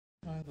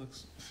Mine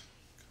looks.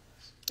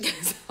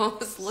 I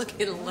was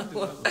looking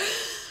lower.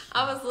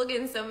 I was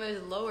looking so much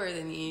lower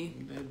than you.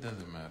 It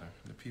doesn't matter.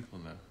 The people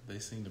know. They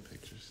seen the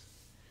pictures.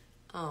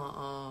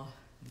 Yeah,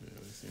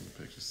 they seen the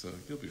pictures, so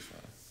you'll be fine.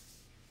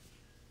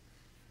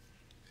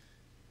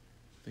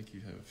 I think you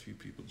have a few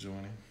people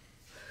joining.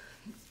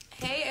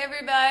 Hey,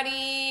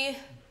 everybody.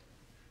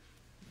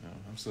 Oh,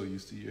 I'm so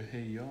used to your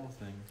 "Hey y'all"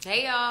 thing.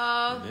 Hey,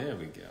 y'all. There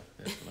we go.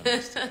 That's what I'm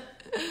used to.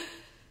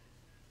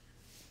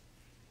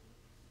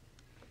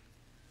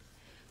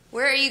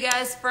 Where are you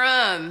guys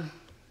from?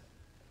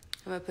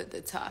 I'm going to put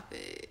the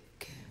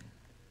topic.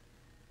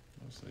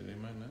 I'll say they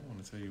might not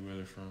want to tell you where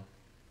they're from.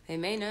 They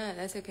may not.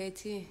 That's okay,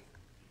 too.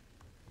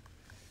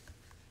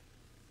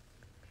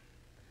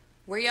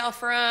 Where y'all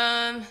from?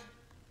 I'm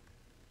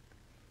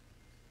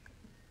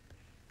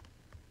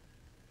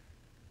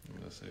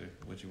going to say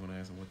what you want to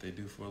ask them what they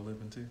do for a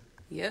living, too.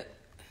 Yep.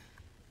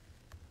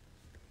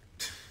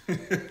 Never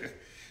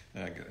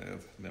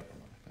mind.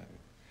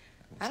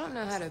 I don't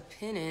know how to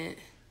pin it.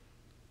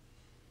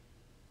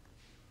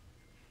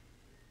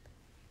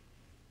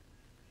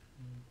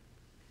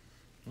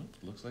 Well,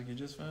 looks like you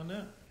just found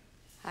out.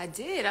 I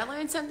did. I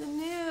learned something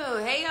new.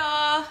 Hey,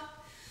 y'all.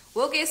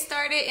 We'll get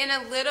started in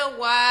a little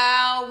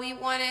while. We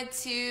wanted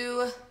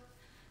to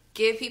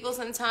give people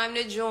some time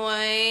to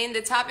join.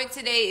 The topic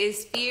today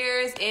is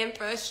fears and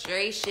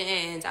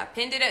frustrations. I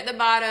pinned it at the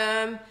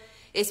bottom.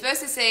 It's supposed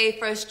to say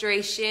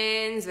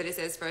frustrations, but it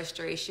says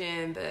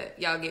frustration. But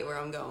y'all get where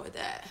I'm going with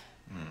that.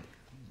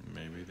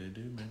 Maybe they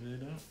do, maybe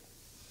they don't.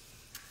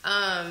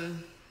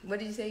 What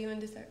did you say you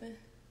wanted to start with?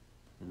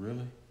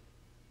 Really?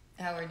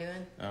 How we're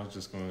doing? I was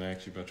just going to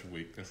ask you about your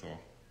week, that's all.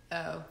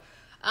 Oh.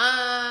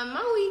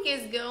 My week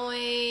is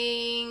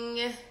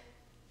going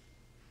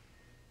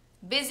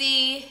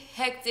busy,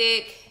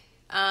 hectic,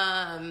 but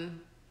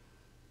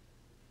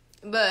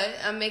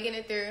I'm making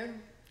it through.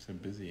 So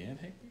busy and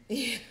hectic?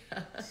 Yeah.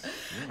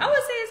 I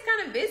would say it's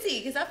kind of busy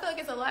because I feel like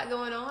it's a lot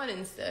going on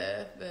and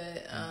stuff,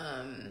 but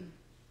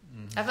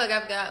I feel like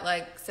I've got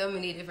like so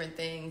many different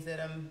things that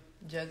I'm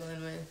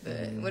juggling with.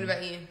 But what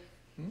about you?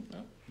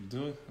 I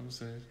would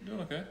say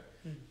doing okay.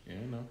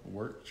 Yeah,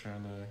 work,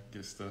 trying to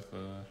get stuff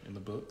in the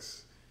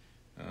books.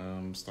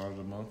 Start of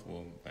the month,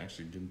 well,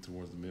 actually getting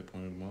towards the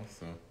midpoint of the month,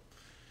 so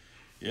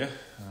yeah,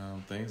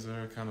 things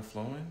are kind of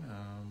flowing.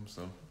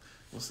 So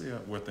we'll see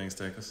where things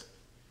take us.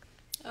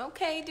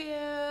 Okay,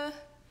 dude.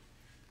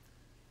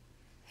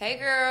 Hey,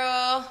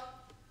 girl.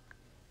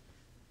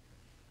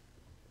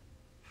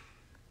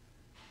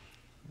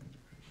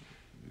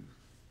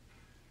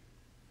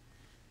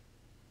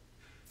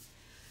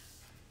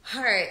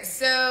 All right,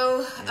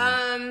 so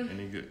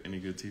any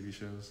good TV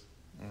shows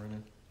on right now?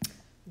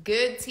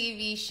 Good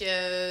TV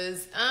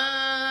shows.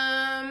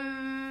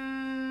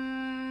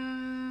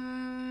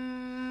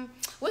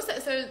 What's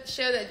that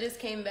show that just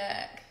came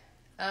back?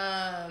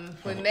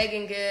 With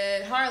Megan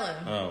Good,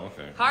 Harlem. Oh,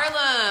 okay.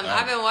 Harlem.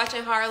 I've been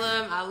watching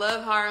Harlem. I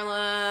love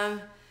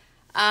Harlem.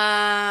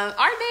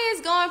 Our day is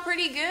going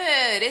pretty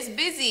good. It's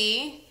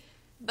busy,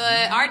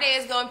 but our day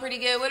is going pretty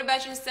good. What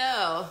about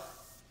yourself?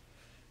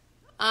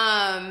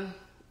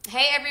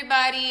 Hey,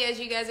 everybody, as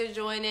you guys are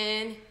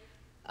joining.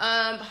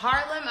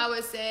 Harlem, I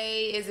would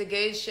say, is a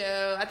good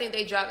show. I think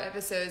they drop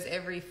episodes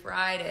every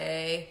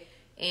Friday.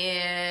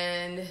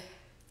 And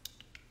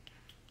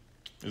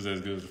is that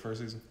as good as the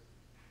first season?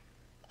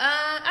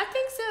 I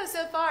think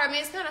so far. I mean,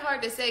 it's kind of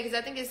hard to say because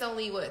I think it's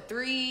only,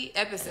 3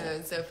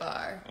 episodes so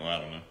far. Oh, I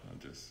don't know.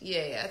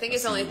 I think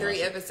it's only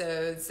 3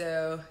 episodes,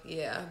 so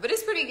yeah. But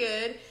it's pretty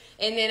good.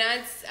 And then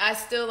I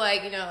still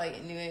like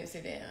New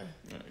Amsterdam.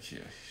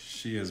 Yeah.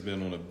 She has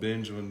been on a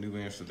binge on New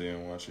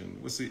Amsterdam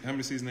watching. How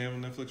many seasons they have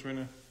on Netflix right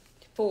now?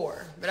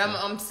 4, but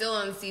I'm still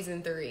on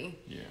season 3.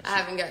 Yeah, I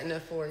haven't gotten to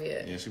 4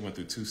 yet. Yeah, she went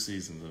through 2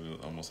 seasons of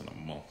it almost in a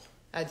month.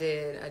 I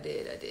did.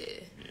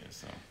 Yeah,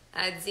 so.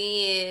 I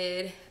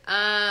did.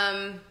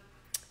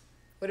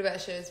 What about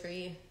shows for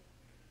you?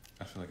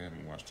 I feel like I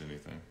haven't watched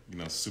anything.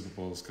 Super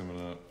Bowl's coming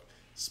up,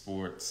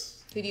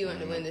 sports. Who do you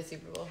want to win the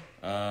Super Bowl?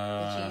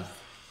 The Chiefs?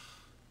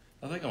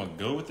 I think I'm going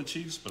to go with the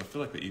Chiefs, but I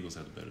feel like the Eagles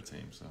have the better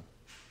team, so.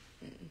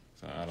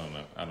 So I don't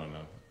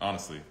know.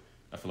 Honestly,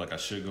 I feel like I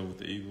should go with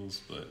the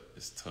Eagles, but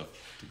it's tough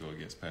to go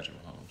against Patrick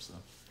Mahomes. So.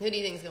 Who do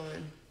you think's going to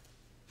win?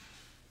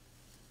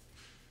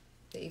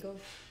 The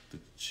Eagles? The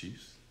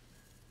Chiefs.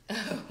 Oh.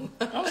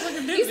 I was like,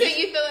 you said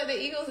you feel like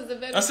the Eagles is a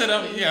better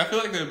team. I feel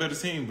like they're a better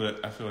team, but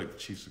I feel like the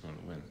Chiefs are going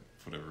to win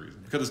for whatever reason.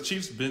 Because the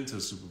Chiefs been to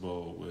the Super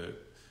Bowl with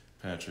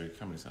Patrick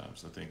how many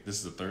times? I think this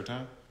is the 3rd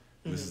time.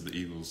 Mm-hmm. This is the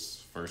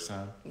Eagles' first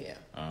time. Yeah.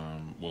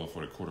 Well,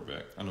 for the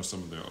quarterback, I know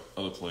some of their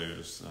other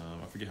players.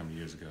 I forget how many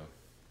years ago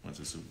went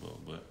to the Super Bowl,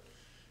 but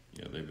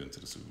yeah, they've been to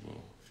the Super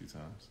Bowl a few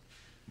times.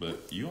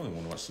 But you only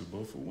want to watch Super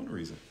Bowl for one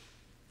reason.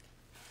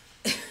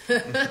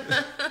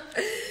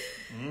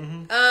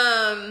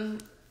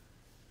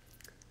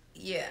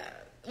 Yeah.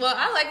 Well,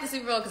 I like the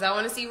Super Bowl because I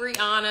want to see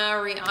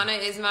Rihanna. Rihanna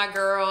is my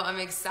girl. I'm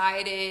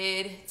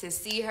excited to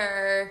see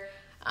her.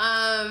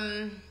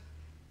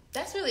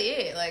 That's really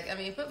it. Like, I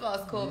mean, football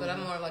is cool, but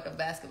I'm more like a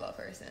basketball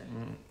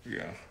person.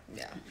 Yeah.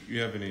 Yeah.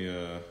 You have any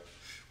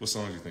What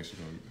song do you think she's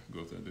gonna go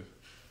up there and do?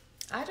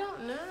 I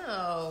don't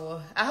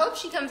know. I hope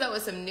she comes out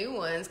with some new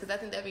ones because I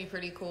think that'd be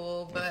pretty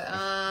cool. But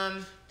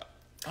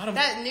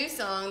that new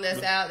song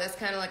that's out, that's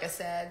kind of like a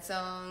sad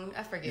song.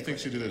 I forget. You think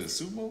she did it at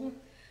Super Bowl?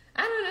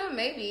 I don't know.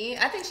 Maybe.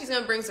 I think she's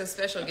gonna bring some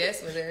special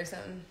guests with her or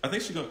something. I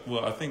think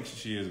I think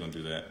she is gonna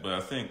do that. But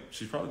I think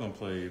she's probably gonna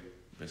play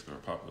basically her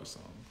popular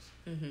songs.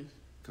 Mm-hmm.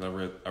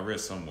 Because I read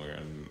somewhere,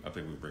 and I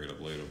think we'll bring it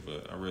up later.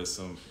 But I read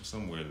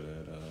somewhere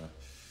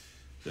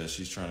that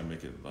she's trying to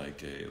make it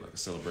like a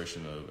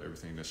celebration of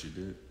everything that she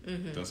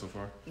done so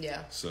far.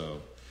 Yeah.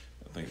 So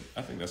I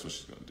think that's what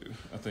she's gonna do.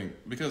 I think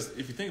because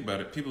if you think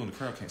about it, people in the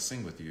crowd can't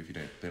sing with you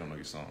if they don't know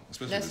your song,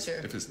 especially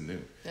if it's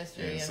new. That's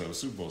true. And so the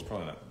Super Bowl is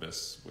probably not the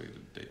best way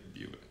to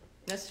debut it.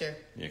 That's true.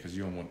 Yeah, because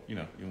you don't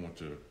want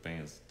your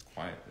fans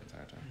quiet the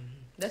entire time.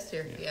 That's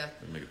true. Yeah.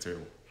 It'd make it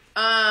terrible.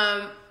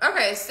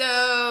 Okay,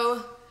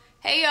 so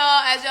hey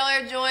y'all, as y'all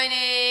are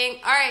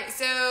joining. All right,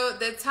 so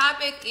the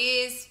topic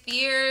is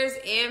fears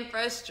and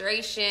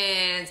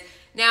frustrations.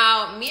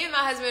 Now, me and my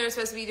husband are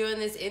supposed to be doing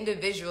this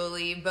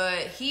individually,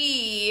 but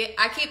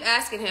I keep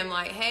asking him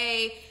like,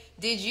 hey,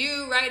 did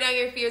you write down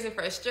your fears and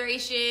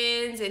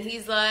frustrations? And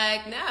he's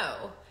like,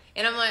 no.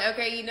 And I'm like,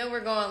 okay,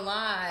 we're going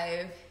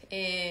live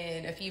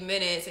in a few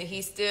minutes, and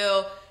he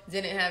still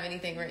didn't have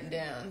anything written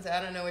down. So I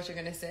don't know what you're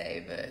going to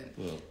say, but...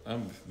 Well,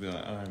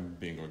 I'm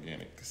being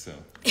organic, so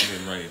I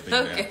didn't write anything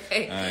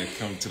okay. down. I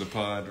come to the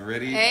pod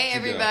ready. Hey,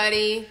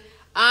 everybody.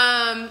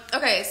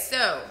 Okay,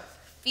 so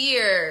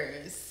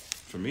fears.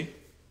 For me?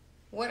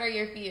 What are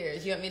your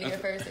fears? You want me to go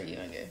first, or you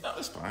want to go? No,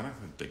 it's fine. I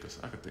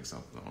could think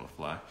something on the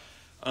fly.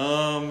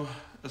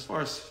 As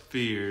far as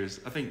fears,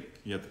 I think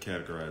you have to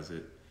categorize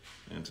it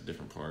into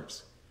different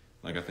parts.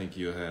 Like, I think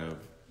you'll have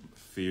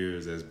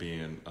fears as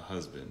being a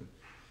husband.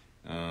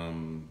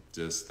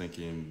 Just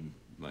thinking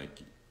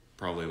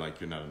probably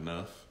you're not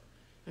enough.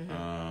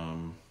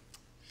 Mm-hmm.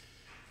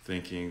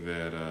 Thinking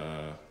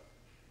that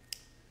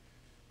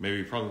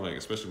maybe probably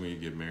especially when you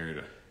get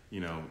married,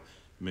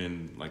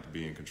 men like to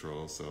be in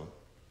control. So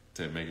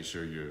to making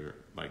sure you're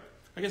I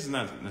guess it's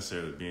not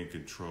necessarily being in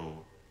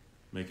control,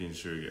 making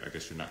sure you're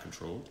not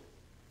controlled.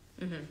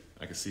 Mm-hmm.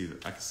 I can see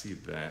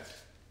that.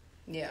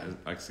 Yeah.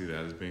 I can see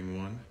that as being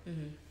one.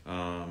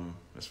 Mm-hmm.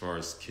 As far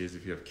as kids,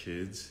 if you have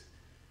kids.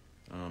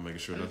 Making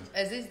sure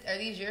that... Are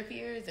these your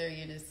fears, or are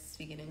you just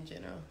speaking in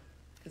general?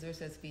 Because we're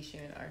supposed to be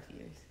sharing our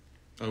fears.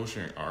 Oh, we're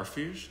sharing our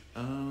fears?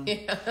 Yeah.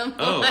 I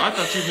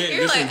thought you meant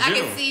this in general. I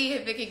can see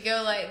if it could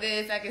go like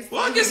this. I can see.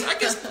 Well, I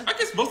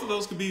guess both of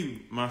those could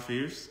be my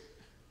fears.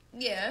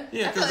 Yeah.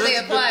 Yeah, I thought they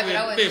apply, but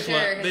I wasn't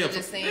sure.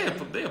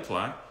 They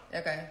apply.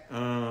 Okay.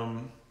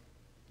 I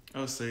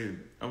would say,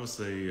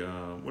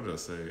 what did I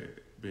say?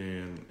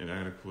 Being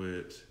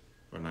inadequate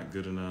or not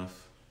good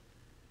enough.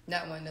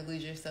 Not wanting to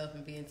lose yourself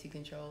and being too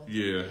controlled.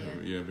 Yeah,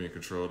 being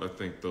controlled. I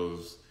think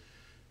those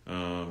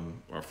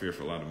are fear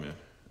for a lot of men,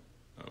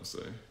 I would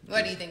say.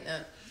 Why do you think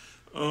that?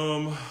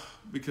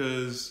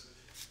 Because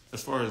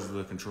as far as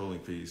the controlling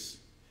piece,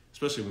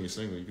 especially when you're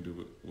single, you can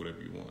do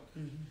whatever you want.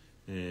 Mm-hmm.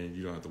 And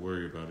you don't have to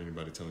worry about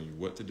anybody telling you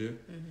what to do.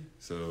 Mm-hmm.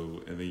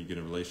 So, and then you get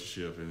in a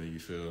relationship, and then you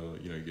feel,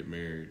 you get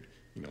married.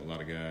 A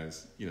lot of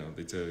guys,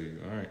 they tell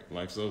you, all right,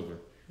 life's over.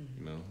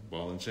 Mm-hmm.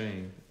 Ball and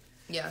chain.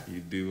 Yeah. You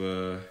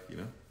do,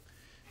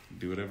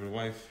 do whatever the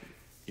wife,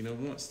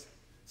 wants.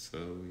 So,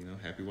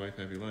 happy wife,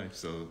 happy life.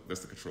 So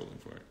that's the controlling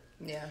part.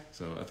 Yeah.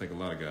 So I think a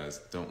lot of guys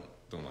don't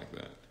like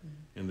that.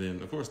 Mm-hmm. And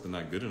then, of course, the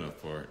not good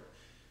enough part,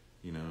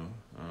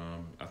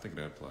 I think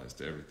that applies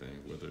to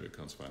everything, whether it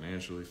comes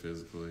financially,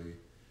 physically,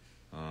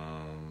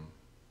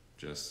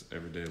 just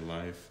everyday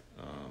life.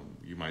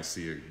 You might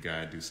see a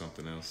guy do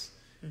something else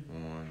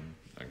on,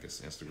 I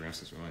guess, Instagram,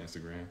 since we're on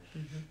Instagram.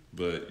 Mm-hmm.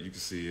 But you can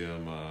see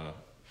him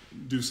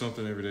do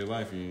something everyday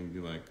life, and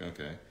you're like,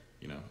 okay,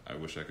 I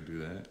wish I could do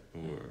that.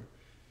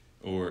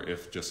 Or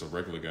if just a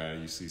regular guy,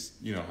 you see,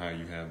 how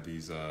you have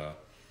these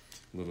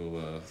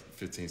little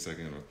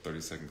 15-second or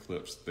 30-second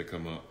clips that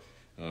come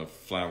up,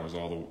 flowers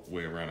all the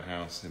way around the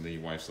house, and then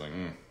your wife's like,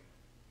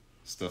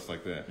 stuff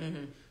like that.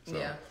 Mm-hmm.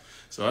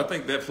 So I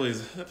think that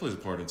plays a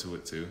part into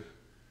it too.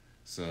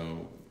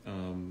 So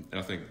and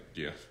I think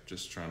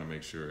just trying to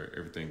make sure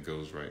everything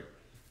goes right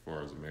as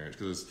far as a marriage,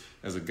 because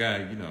as a guy,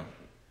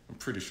 I'm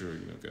pretty sure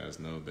guys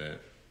know that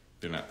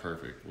they're not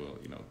perfect. Well,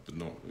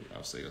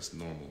 I'll say us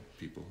normal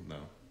people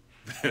know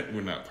that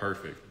we're not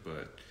perfect,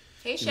 but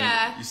hey,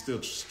 Shy, you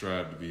still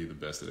strive to be the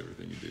best at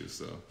everything you do.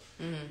 So,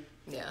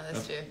 yeah,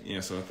 that's true.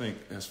 Yeah, so I think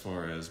as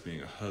far as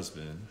being a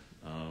husband,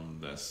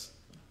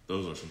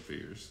 those are some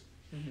fears.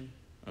 Mm-hmm.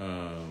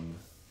 And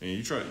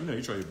you try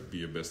to be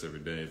your best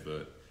every day,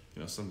 but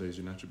some days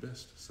you're not your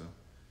best. So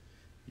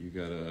you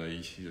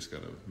just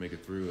gotta make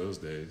it through those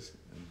days.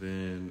 And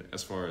then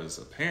as far as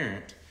a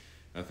parent,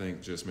 I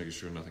think just making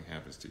sure nothing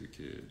happens to your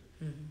kid.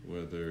 Mm-hmm.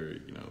 Whether,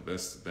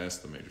 that's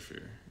the major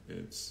fear.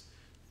 It's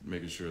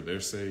making sure they're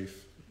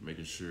safe,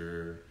 making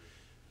sure,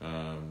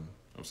 I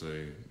would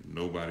say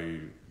nobody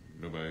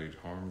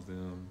harms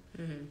them.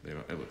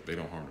 Mm-hmm. They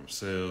don't harm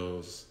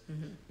themselves.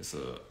 Mm-hmm. It's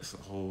a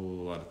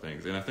whole lot of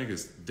things. And I think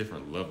it's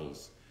different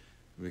levels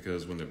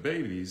Because when they're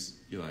babies,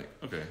 you're like,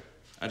 okay,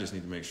 I just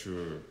need to make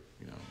sure,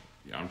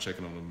 I'm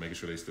checking on them, making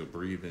sure they still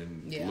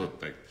breathing. Yeah.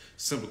 Look, like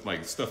simple,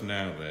 like stuff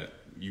now that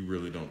you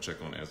really don't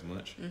check on as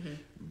much. Mm-hmm.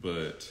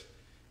 But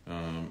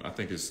I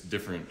think it's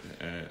different,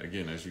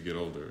 again, as you get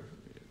older,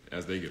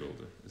 as they get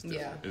older. It's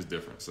different. Yeah. It's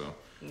different. So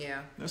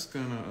yeah, that's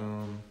kind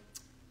of,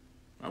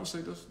 I would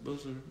say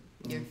those are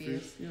your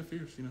fears. Yeah,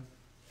 fears,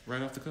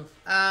 right off the cuff.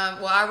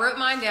 Well, I wrote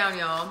mine down,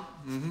 y'all.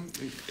 Mm-hmm.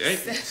 Hey,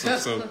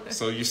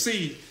 so you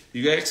see,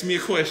 you asked me a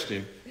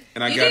question,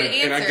 and I you got it,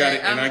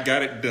 and I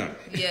got it done.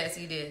 Yes,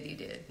 you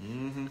did.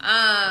 Mm-hmm.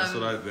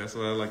 That's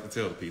what I like to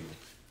tell the people.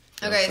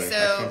 Okay,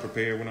 so I come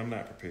prepared when I'm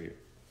not prepared.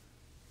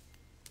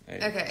 Hey,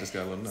 okay, just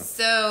gotta let them know.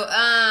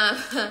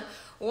 So,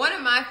 one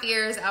of my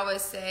fears, I would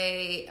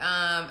say,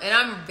 and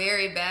I'm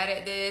very bad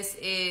at this,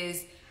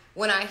 is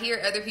when I hear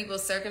other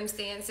people's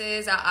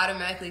circumstances, I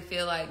automatically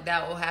feel like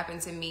that will happen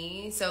to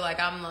me. So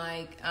like, I'm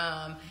like,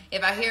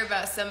 if I hear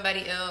about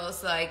somebody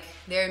else, like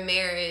their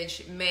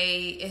marriage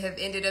may have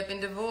ended up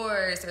in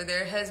divorce, or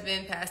their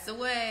husband passed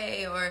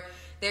away, or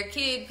their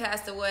kid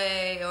passed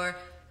away, or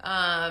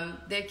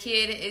their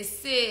kid is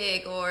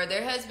sick, or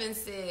their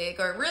husband's sick,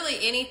 or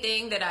really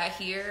anything that I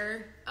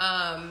hear,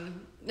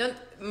 no,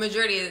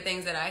 majority of the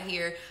things that I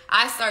hear,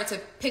 I start to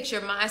picture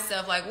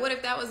myself like, what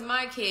if that was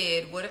my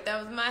kid? What if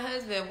that was my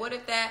husband? What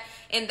if that?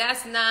 And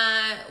that's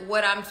not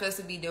what I'm supposed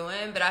to be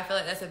doing, but I feel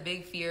like that's a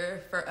big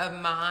fear of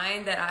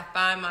mine, that I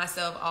find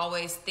myself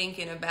always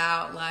thinking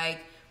about, like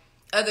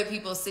other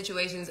people's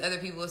situations, other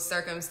people's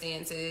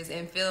circumstances,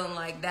 and feeling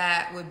like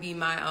that would be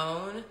my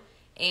own.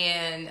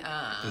 And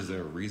is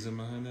there a reason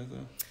behind that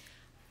though?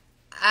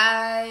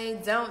 I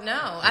don't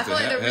know. I feel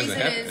like the reason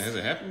is, has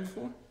it happened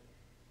before?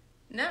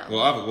 No. Well,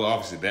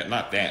 obviously that,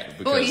 not that,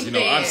 because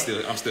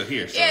I'm still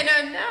here. So.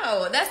 Yeah,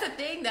 no. That's the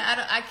thing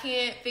that I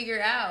can't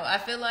figure out. I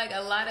feel like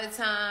a lot of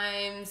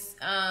times,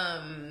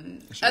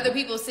 other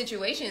people's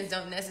situations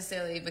don't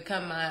necessarily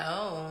become my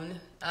own.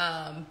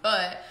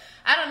 But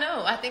I don't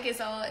know. I think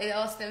it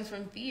all stems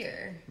from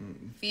fear,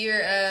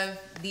 fear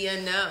of the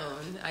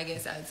unknown, I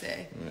guess I'd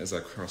say. As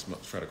I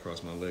try to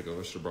cross my leg over,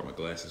 I should have brought my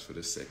glasses for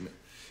this segment.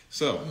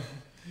 So,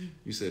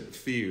 you said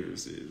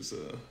fears is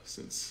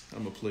since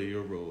I'm gonna play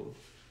your role.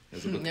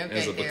 As a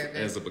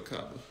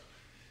Bacaba.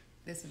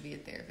 This would be a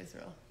therapist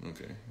role.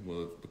 Okay.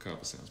 Well,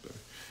 Bacaba sounds better.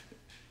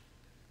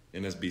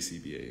 And that's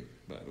BCBA,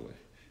 by the way.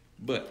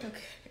 But,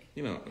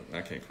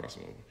 I can't cross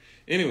them over.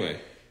 Anyway,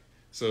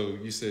 so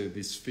you said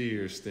this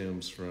fear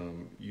stems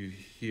from you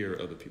hear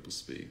other people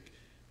speak,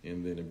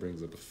 and then it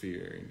brings up a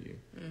fear in you.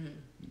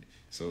 Mm-hmm.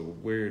 So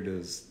where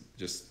does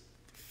just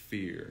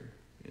fear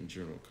in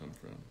general come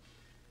from?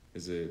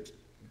 Is it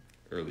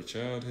early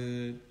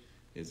childhood?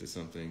 Is it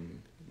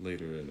something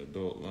later in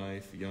adult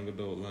life, young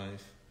adult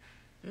life?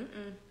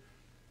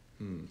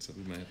 So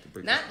we might have to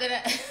break.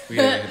 We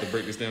have to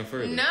break this down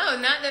further. No,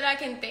 not that I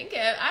can think of.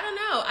 I don't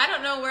know. I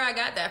don't know where I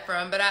got that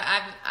from, but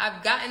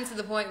I've gotten to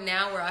the point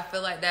now where I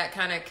feel like that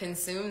kind of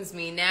consumes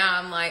me. Now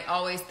I'm like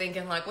always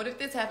thinking like, what if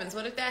this happens?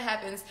 What if that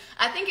happens?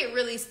 I think it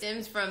really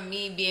stems from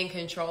me being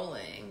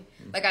controlling.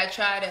 Like I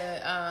try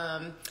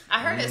to.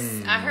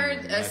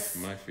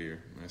 My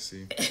fear. I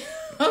see.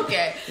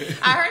 Okay,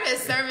 I heard a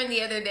sermon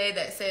the other day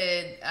that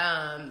said,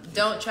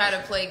 "Don't try to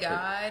play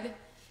God,"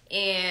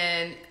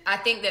 and I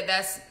think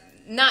that's.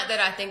 Not that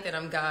I think that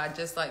I'm God,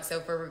 just like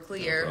so for we're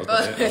clear.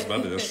 But I was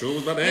about to ask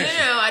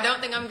no, I don't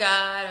think I'm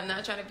God. I'm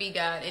not trying to be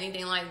God,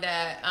 anything like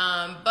that.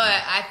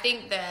 But I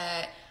think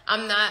that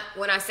I'm not.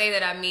 When I say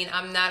that, I mean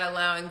I'm not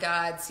allowing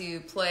God to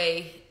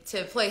play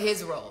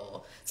His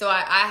role. So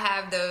I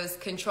have those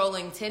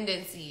controlling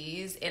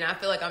tendencies, and I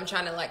feel like I'm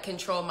trying to like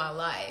control my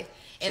life.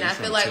 And I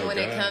feel like when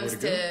it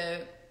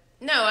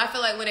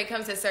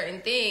comes to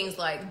certain things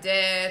like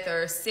death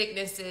or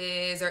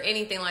sicknesses or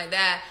anything like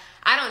that,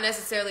 I don't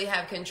necessarily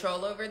have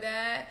control over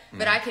that,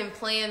 but I can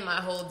plan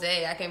my whole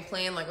day. I can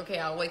plan like, okay,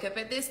 I'll wake up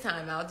at this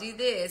time. I'll do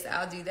this.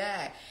 I'll do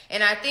that.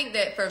 And I think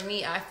that for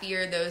me, I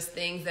fear those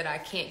things that I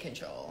can't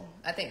control.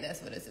 I think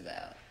that's what it's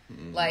about.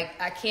 Mm-hmm. Like,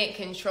 I can't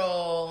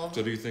control.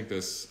 So do you think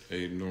that's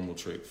a normal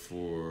trait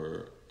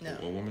for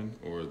a woman,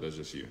 or that's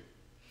just you?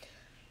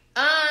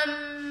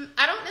 I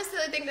don't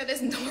necessarily think that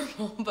it's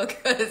normal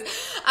because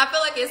I feel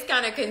like it's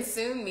kind of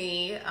consumed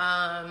me.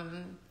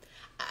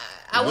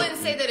 I wouldn't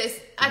say that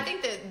I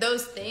think that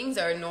those things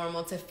are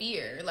normal to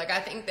fear. Like,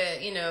 I think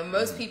that,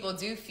 most people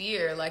do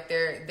fear, like,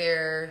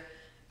 their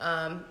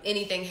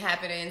anything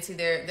happening to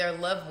their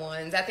loved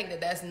ones. I think that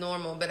that's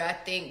normal, but I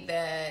think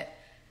that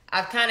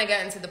I've kind of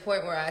gotten to the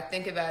point where I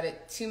think about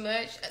it too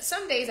much.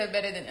 Some days are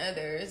better than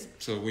others.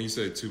 So when you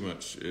say too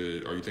much,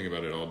 are you thinking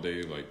about it all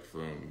day, like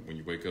from when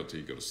you wake up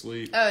till you go to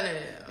sleep? Oh, no.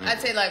 Okay. I'd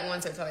say like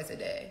once or twice a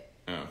day.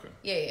 Oh, okay.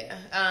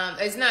 Yeah.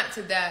 It's not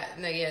to that.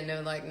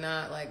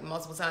 Not like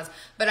multiple times.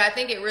 But I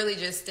think it really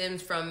just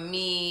stems from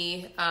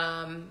me.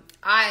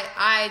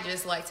 I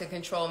just like to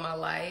control my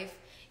life.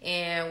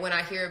 And when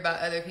I hear about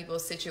other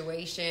people's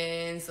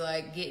situations,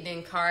 like getting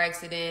in car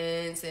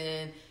accidents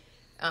and,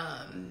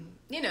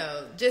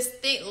 just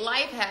think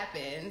life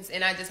happens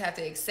and I just have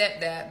to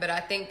accept that. But I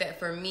think that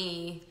for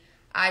me,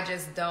 I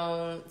just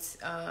don't.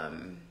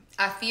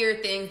 I fear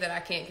things that I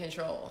can't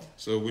control.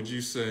 So would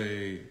you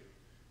say?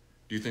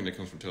 Do you think that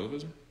comes from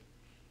television?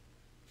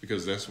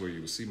 Because that's where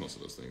you would see most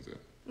of those things at.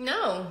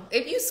 No,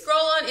 if you scroll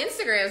on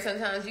Instagram,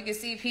 sometimes you can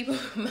see people.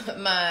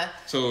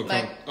 So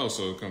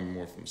it comes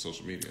more from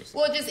social media. So.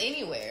 Well, just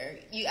anywhere.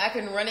 I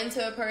can run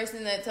into a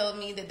person that told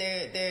me that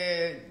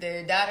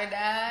their daughter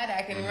died.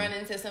 I can run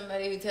into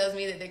somebody who tells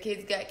me that their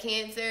kids got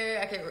cancer.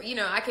 I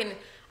can.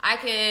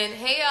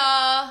 Hey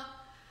y'all.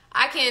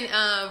 I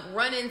can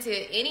run into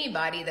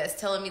anybody that's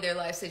telling me their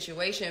life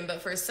situation,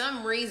 but for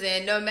some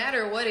reason, no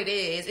matter what it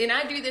is, and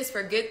I do this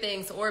for good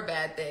things or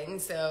bad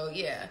things, so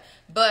yeah.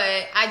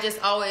 But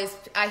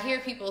I hear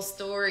people's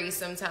stories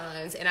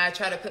sometimes, and I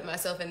try to put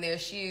myself in their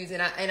shoes,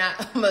 and I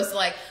almost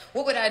like,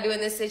 what would I do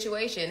in this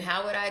situation?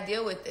 How would I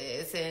deal with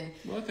this? And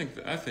well,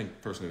 I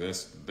think personally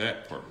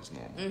that part is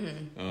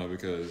normal,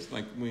 because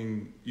like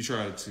when you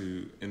try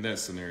to in that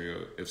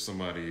scenario, if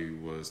somebody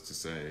was to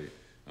say.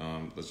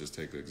 Let's just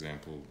take the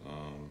example.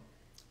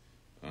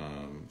 I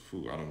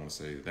don't want to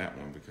say that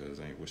one because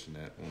I ain't wishing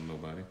that on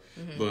nobody.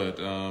 But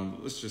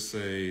let's just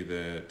say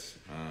that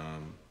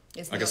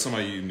I guess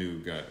somebody you knew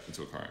got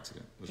into a car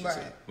accident.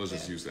 Let's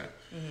just use that.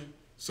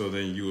 So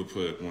then you would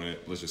put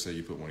let's just say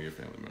you put one of your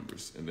family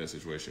members in that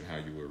situation, how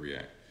you would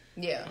react.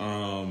 Yeah.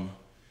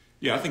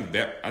 Yeah, I think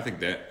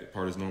that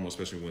part is normal,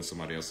 especially when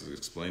somebody else is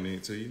explaining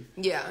it to you.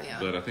 Yeah.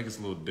 But I think it's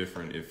a little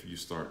different if you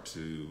start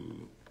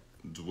to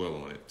dwell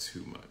on it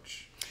too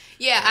much.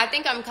 Yeah, I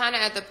think I'm kind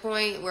of at the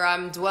point where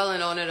I'm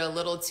dwelling on it a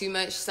little too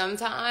much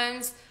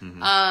sometimes. But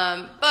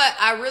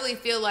I really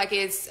feel like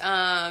it's,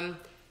 I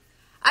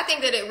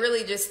think that it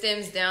really just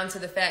stems down to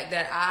the fact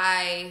that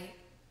I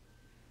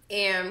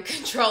am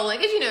controlling,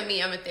 because you know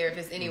me, I'm a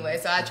therapist anyway,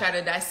 so I try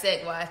to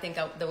dissect why I think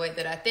the way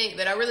that I think,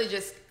 but I really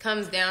just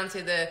comes down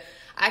to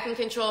I can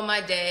control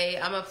my day,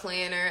 I'm a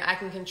planner, I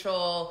can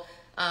control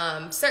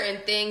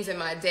certain things in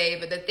my day,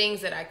 but the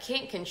things that I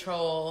can't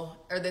control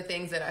are the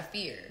things that I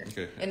fear,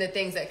 and the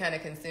things that kind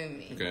of consume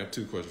me. Okay, I have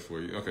two questions for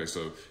you. Okay,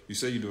 so you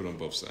say you do it on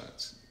both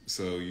sides.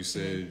 So you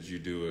said you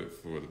do it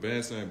for the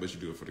bad side, but you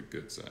do it for the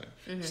good side.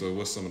 So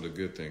what's some of the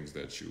good things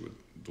that you would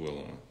dwell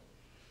on?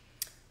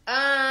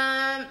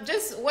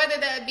 Just whether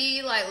that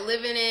be like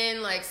living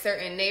in like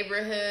certain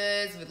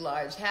neighborhoods with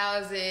large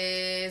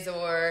houses,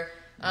 or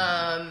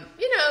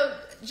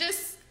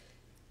just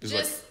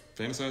like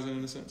fantasizing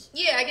in a sense?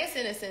 Yeah, I guess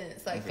in a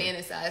sense, like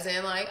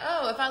fantasizing, like,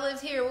 oh, if I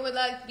lived here, what would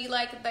it be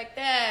like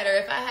that? Or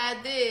if I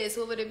had this,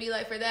 what would it be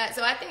like for that?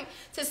 So I think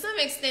to some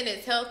extent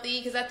it's healthy,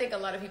 because I think a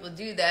lot of people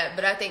do that.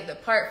 But I think the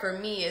part for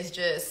me is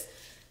just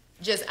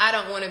I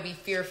don't want to be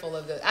fearful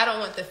of I don't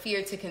want the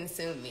fear to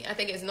consume me. I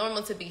think it's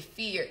normal to be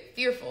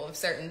fearful of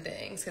certain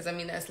things, because I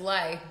mean that's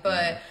life.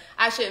 But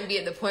I shouldn't be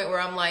at the point where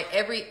I'm like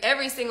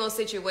every single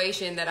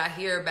situation that I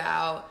hear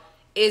about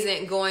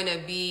isn't going to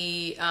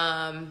be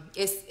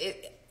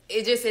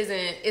it just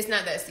isn't, it's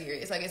not that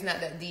serious. Like, it's not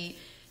that deep.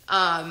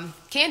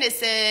 Candace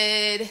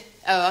said,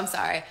 I'm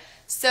sorry.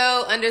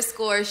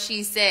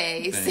 _she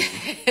says,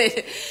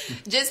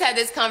 just had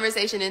this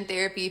conversation in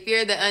therapy,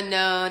 fear the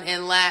unknown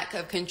and lack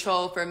of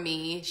control for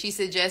me. She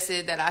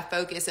suggested that I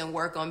focus and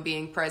work on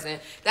being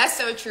present. That's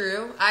so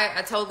true.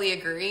 I totally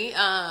agree.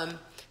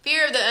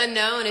 Fear of the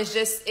unknown is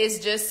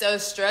just so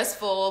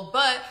stressful,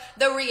 but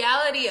the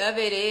reality of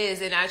it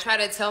is, and I try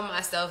to tell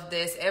myself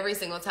this every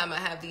single time I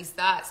have these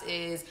thoughts,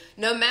 is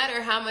no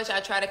matter how much I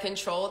try to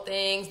control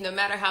things, no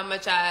matter how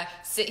much I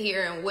sit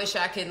here and wish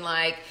I can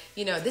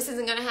this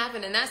isn't going to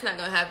happen and that's not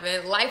going to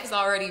happen, life is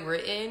already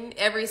written.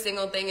 Every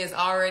single thing is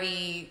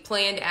already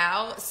planned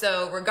out.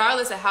 So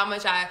regardless of how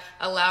much I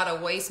allow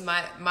to waste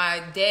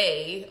my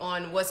day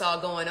on what's all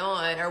going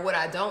on or what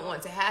I don't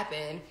want to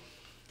happen,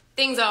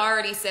 things are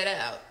already set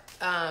out.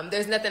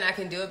 There's nothing I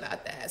can do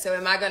about that. So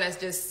am I going to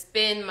just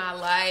spend my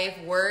life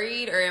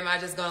worried, or am I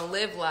just going to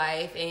live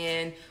life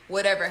and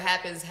whatever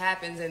happens,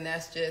 and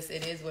that's just,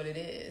 it is what it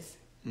is.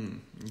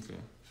 Okay.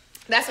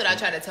 That's what I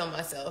try to tell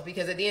myself,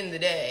 because at the end of the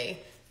day,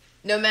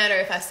 no matter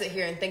if I sit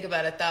here and think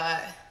about a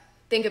thought,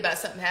 think about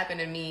something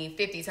happening to me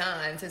 50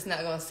 times, it's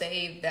not going to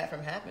save that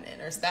from happening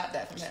or stop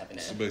that from happening.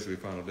 So basically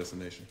Final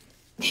Destination.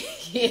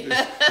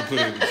 Yeah. put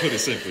it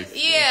simply.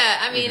 Yeah,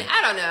 I mean,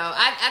 I don't know.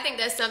 I think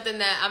that's something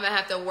that I'm going to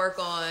have to work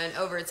on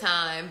over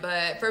time.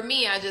 But for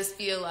me, I just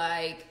feel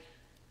like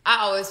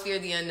I always fear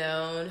the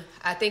unknown.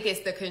 I think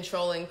it's the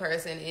controlling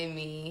person in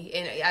me.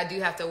 And I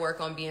do have to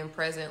work on being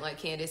present, like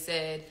Candace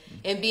said,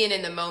 and being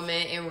in the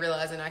moment and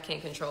realizing I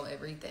can't control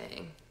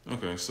everything.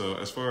 Okay, so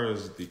as far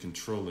as the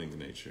controlling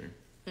nature,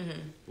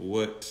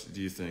 what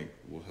do you think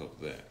will help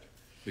that?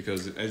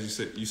 Because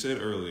as you said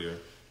earlier,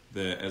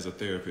 that as a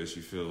therapist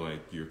you feel like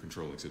you're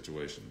controlling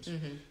situations.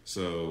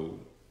 So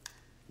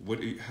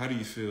how do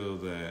you feel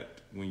that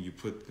when you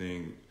put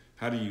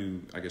how do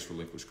you, I guess,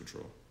 relinquish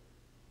control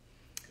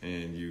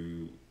and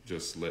you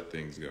just let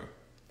things go?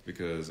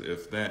 Because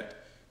that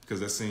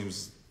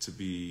seems to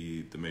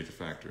be the major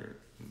factor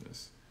in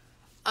this.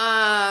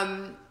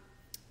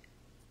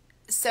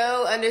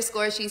 So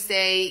 _ she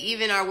say,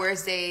 even our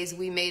worst days,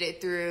 we made it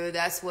through.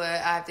 That's what I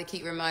have to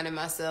keep reminding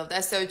myself.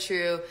 That's so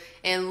true.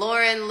 And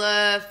Lauren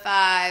Love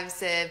 5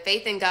 said,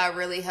 faith in God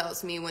really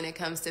helps me when it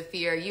comes to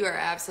fear. You are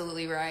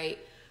absolutely right.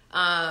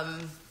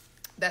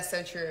 That's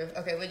so true.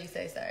 Okay, what'd you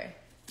say? Sorry.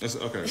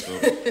 Okay, so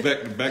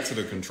back to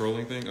the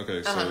controlling thing.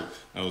 Okay, so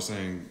I was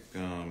saying,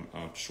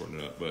 I'll shorten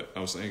it up, but I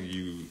was saying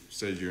you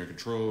said you're in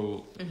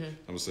control.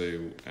 I would say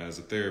as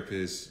a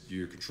therapist,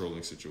 you're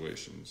controlling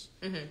situations.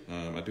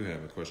 I do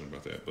have a question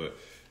about that, but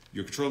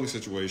you're controlling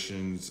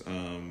situations.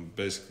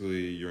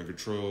 Basically, you're in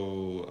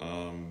control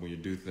when you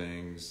do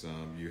things.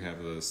 You have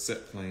a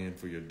set plan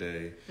for your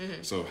day.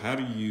 So how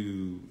do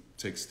you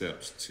take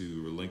steps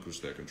to relinquish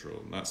that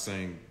control? Not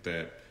saying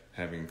that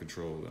having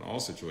control in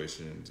all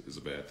situations is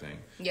a bad thing.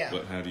 Yeah.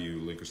 But how do you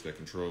relinquish that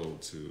control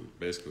to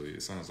basically,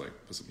 it sounds like,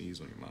 put some ease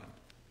on your mind?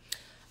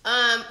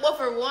 Well,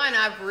 for one,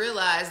 I've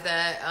realized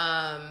that,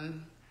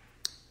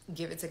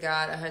 give it to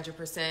God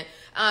 100%.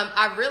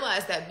 I've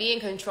realized that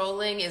being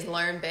controlling is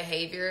learned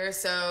behavior.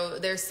 So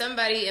there's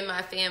somebody in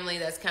my family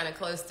that's kind of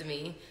close to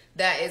me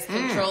that is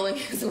controlling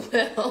as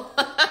well.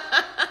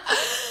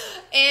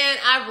 And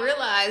I've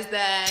realized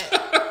that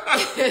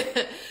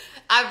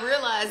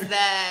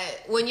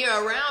when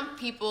you're around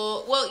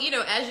people, well, you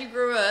know, as you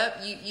grew up,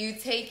 you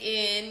take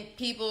in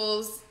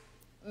people's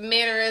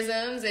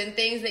mannerisms and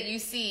things that you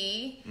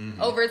see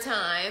over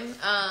time,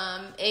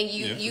 and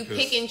you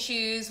pick and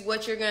choose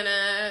what you're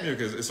gonna. Yeah,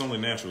 because it's only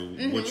natural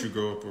what you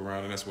grow up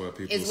around, and that's why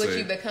people say. Is what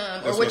you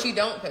become, or what you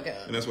don't become.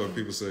 And that's why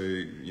people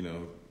say, you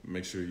know,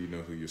 make sure you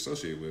know who you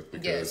associate with,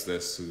 because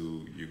that's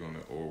who you're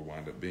gonna or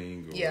wind up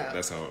being, or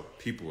that's how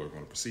people are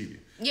gonna perceive you.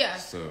 Yeah.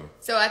 So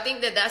I think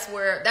that's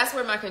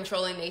where my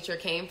controlling nature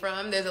came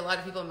from. There's a lot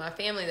of people in my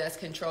family that's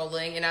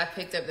controlling, and I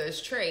picked up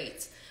those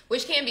traits,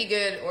 which can be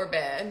good or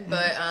bad,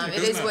 but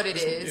it is what it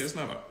is. It's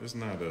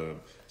not a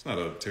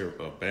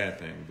bad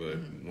thing, but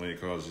when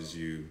it causes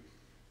you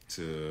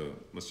to,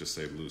 let's just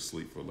say, lose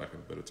sleep, for lack of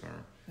a better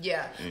term.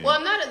 Yeah. Well,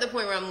 I'm not at the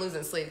point where I'm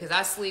losing sleep, because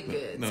I sleep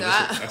good. No,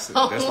 that's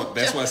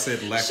why I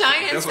said lack.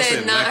 Cheyenne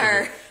said not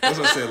her. That's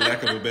why I said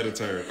lack of a better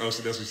term. Oh,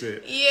 so that's what you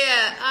said.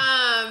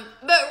 Yeah.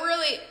 But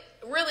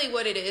really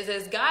what it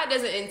is God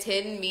doesn't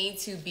intend me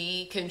to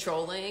be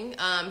controlling.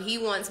 He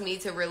wants me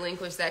to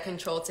relinquish that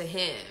control to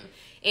him.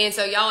 And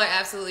so y'all are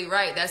absolutely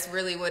right. That's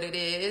really what it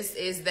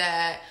is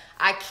that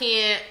I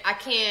can't,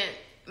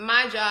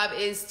 my job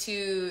is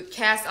to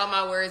cast all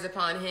my worries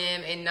upon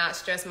him and not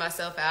stress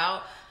myself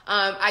out.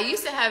 I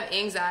used to have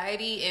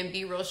anxiety and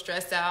be real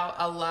stressed out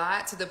a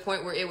lot, to the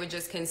point where it would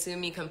just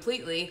consume me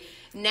completely.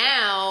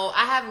 Now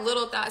I have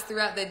little thoughts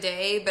throughout the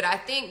day, but I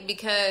think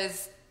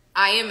because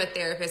I am a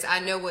therapist, I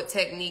know what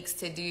techniques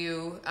to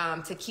do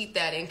to keep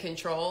that in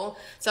control.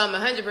 So I'm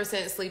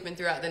 100% sleeping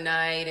throughout the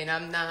night, and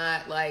I'm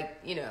not like,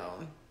 you know,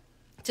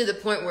 to the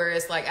point where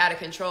it's like out of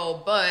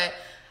control. But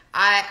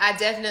I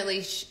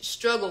definitely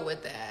struggle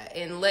with that,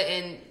 and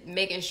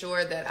making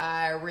sure that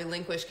I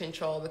relinquish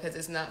control, because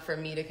it's not for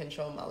me to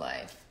control my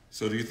life.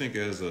 So do you think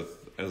as a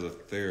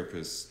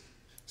therapist,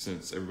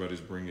 since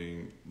everybody's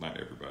bringing, not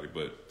everybody,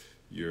 but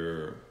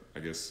your, I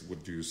guess,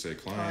 would you say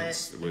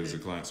clients? What is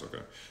it, clients?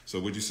 Okay. So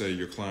would you say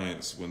your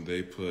clients, when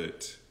they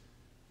put,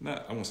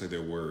 not, I won't say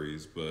their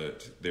worries,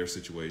 but their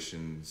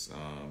situations,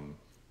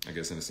 I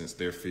guess in a sense,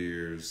 their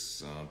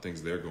fears,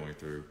 things they're going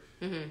through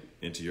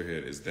into your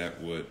head, is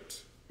that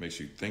what makes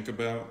you think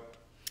about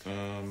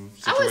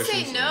situations? I would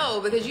say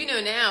no, because you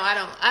know, now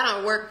I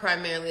don't work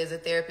primarily as a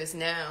therapist.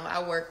 Now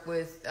I work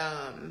with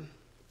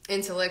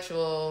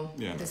intellectual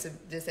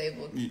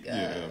disabled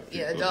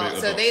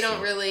adults. So they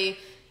don't really,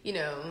 you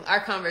know,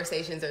 our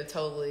conversations are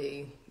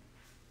totally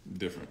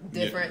different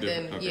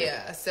than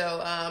okay.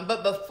 So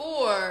but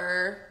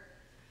before,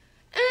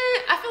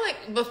 I feel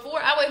like before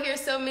I would hear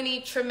so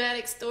many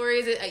traumatic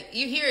stories.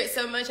 You hear it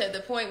so much at the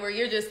point where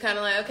you're just kind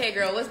of like, okay,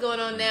 girl, what's going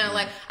on now?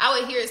 Like, I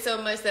would hear it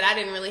so much that I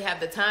didn't really have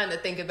the time to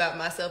think about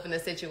myself in the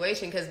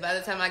situation, because by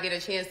the time I get a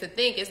chance to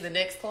think, it's the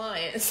next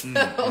client. So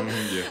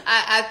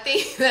I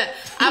think that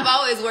I've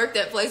always worked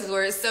at places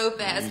where it's so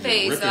fast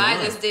paced, so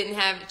I just didn't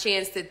have a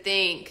chance to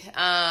think.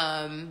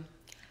 Are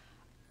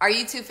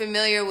you too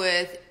familiar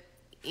with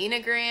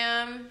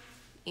Enneagram?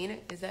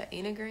 Is that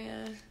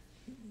Enneagram?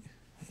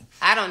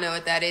 I don't know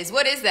what that is.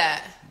 What is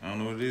that? I don't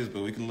know what it is,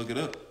 but we can look it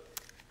up.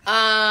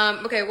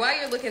 Okay, while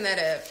you're looking that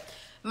up,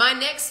 my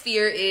next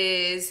fear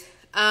is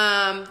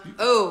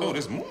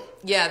there's more?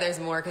 Yeah, there's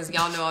more, because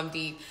y'all know I'm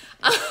deep.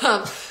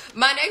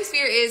 My next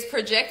fear is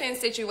projecting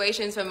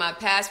situations from my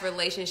past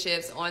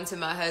relationships onto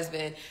my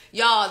husband.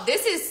 Y'all,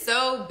 this is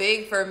so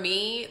big for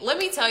me. Let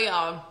me tell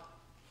y'all,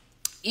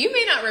 you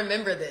may not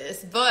remember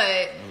this,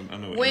 but I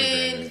know what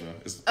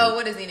Enneagram is, though.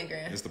 What is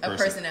Enneagram? It's the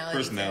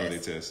personality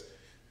test.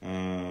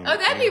 Oh,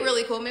 that'd be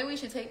really cool. Maybe we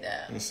should take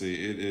that. Let's see.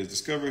 It is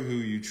discover who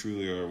you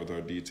truly are with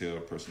our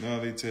detailed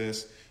personality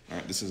test. All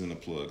right, this isn't a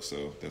plug,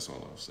 so that's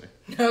all I'll say.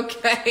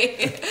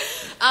 Okay.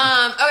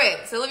 Okay,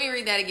 so let me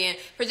read that again.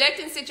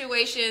 Projecting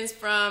situations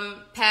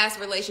from past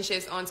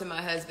relationships onto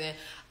my husband.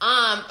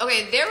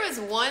 Okay, there was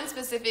one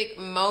specific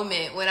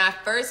moment when I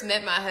first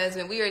met my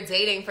husband. We were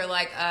dating for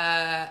like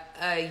a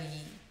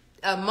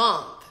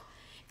month.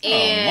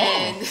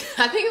 And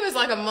I think it was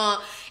like a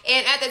month.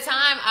 And at the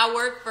time I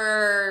worked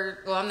for,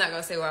 well, I'm not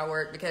going to say where I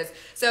work because,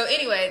 so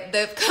anyway,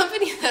 the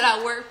company that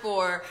I work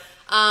for,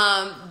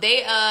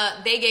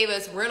 they gave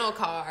us rental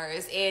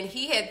cars, and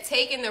he had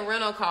taken the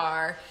rental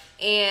car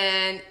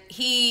and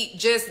he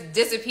just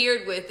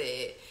disappeared with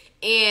it.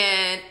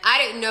 And I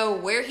didn't know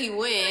where he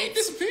went. He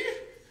disappeared?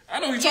 I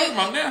know what you're talking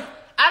about now.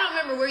 I don't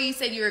remember where you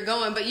said you were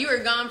going, but you were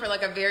gone for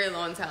like a very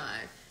long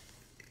time.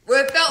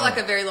 Well, it felt like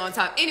a very long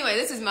time. Anyway,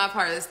 this is my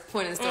part of this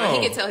point of the story. He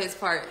can tell his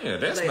part. Yeah,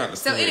 that's later. not the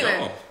story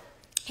at all.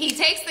 He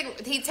takes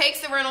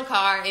the rental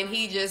car and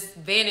he just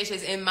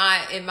vanishes in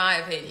my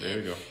opinion. There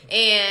you go.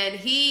 And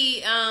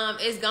he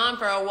is gone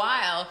for a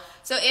while.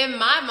 So in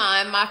my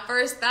mind, my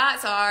first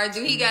thoughts are: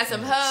 do he got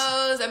some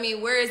hoes? I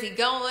mean, where is he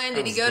going?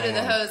 Did he go to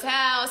the hoe's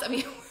house? I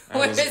mean,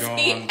 where is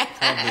he at?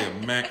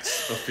 Probably a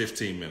max of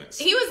 15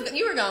 minutes. You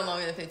were gone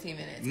longer than 15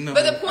 minutes. No,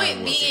 but the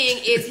point being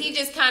is he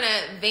just kind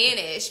of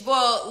vanished.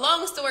 Well,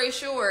 long story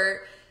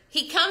short,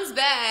 he comes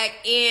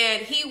back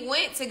and he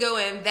went to go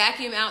and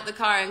vacuum out the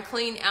car and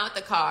clean out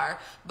the car.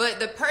 But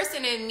the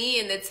person in me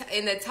and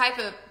the type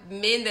of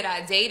men that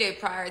I dated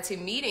prior to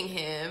meeting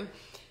him,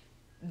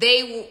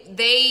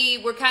 they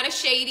were kind of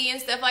shady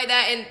and stuff like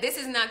that. And this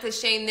is not to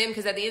shame them,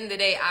 because at the end of the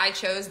day, I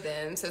chose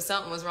them. So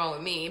something was wrong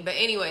with me. But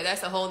anyway,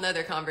 that's a whole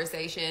nother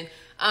conversation.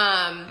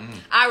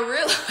 I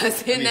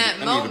realized in that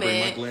moment, I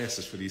need to bring my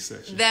glasses for these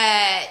sections,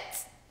 that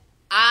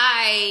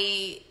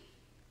I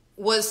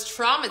was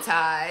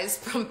traumatized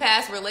from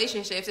past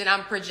relationships, and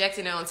I'm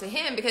projecting it onto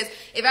him, because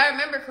if I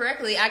remember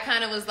correctly, I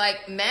kind of was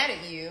like mad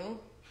at you.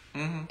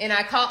 And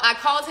I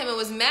called him and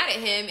was mad at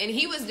him, and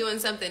he was doing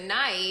something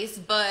nice,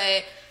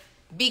 but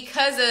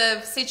because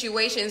of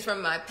situations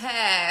from my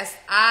past,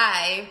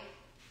 I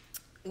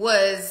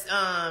was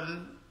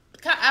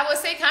I would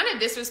say kind of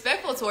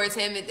disrespectful towards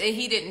him, and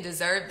he didn't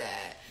deserve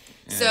that.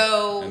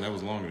 Yeah, and that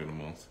was longer than a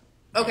month.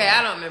 Okay,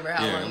 I don't remember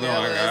how long that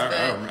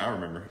was. I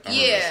remember.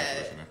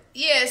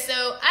 Yeah,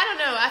 so I don't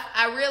know.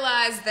 I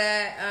realized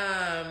that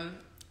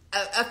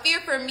a fear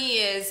for me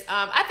is,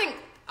 I think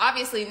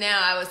obviously now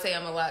I would say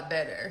I'm a lot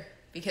better,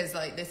 because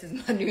like this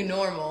is my new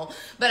normal.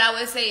 But I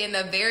would say in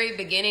the very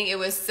beginning it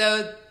was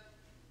so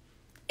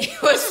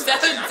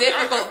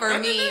difficult for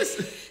me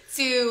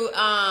to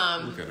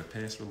look at the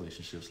past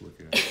relationships. Look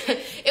at it.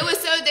 It was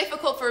so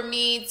difficult for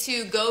me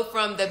to go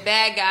from the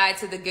bad guy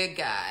to the good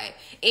guy,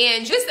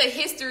 and just the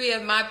history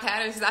of my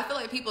patterns. Because I feel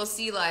like people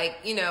see, like,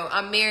 you know,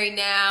 I'm married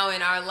now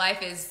and our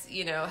life is,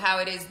 you know, how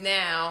it is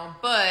now,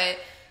 but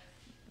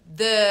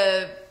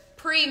the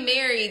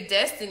pre-married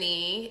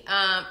Destiny,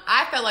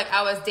 I felt like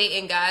I was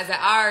dating guys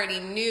that I already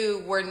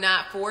knew were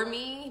not for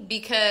me,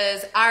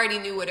 because I already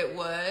knew what it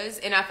was,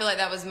 and I feel like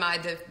that was my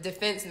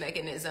defense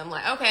mechanism.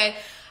 Like, okay,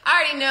 I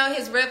already know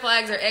his red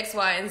flags are X,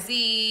 Y, and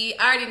Z.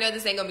 I already know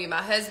this ain't gonna be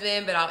my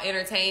husband, but I'll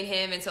entertain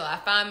him until I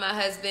find my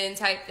husband,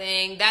 type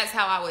thing. That's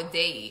how I would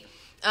date.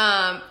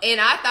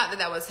 And I thought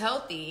that was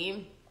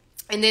healthy.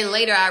 And then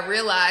later I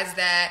realized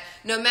that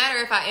no matter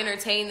if I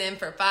entertain them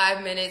for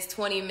 5 minutes,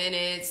 20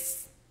 minutes,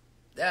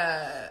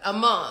 a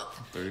month,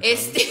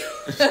 it's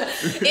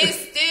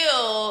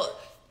still,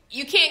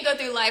 you can't go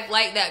through life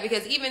like that,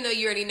 because even though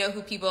you already know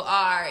who people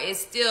are, it's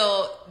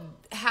still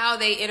how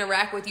they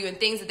interact with you and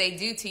things that they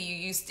do to you.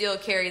 You still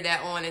carry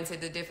that on into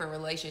the different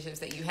relationships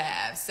that you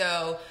have.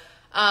 So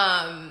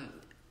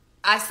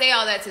I say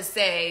all that to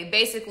say,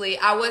 basically,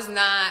 I'm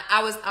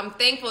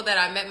thankful that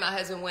I met my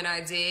husband when I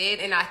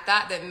did, and I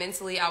thought that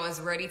mentally I was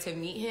ready to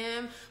meet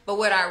him. But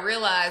what I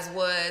realized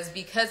was,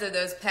 because of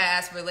those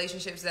past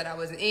relationships that I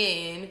was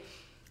in,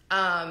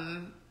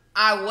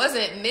 I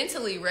wasn't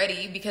mentally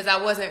ready, because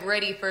I wasn't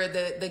ready for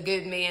the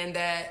good man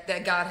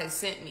that God has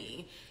sent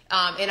me.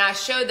 And I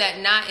showed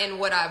that not in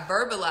what I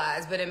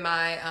verbalized, but in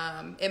my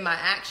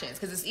actions.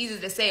 Because it's easy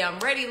to say, I'm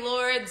ready,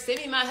 Lord, send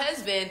me my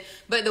husband.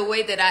 But the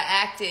way that I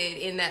acted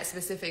in that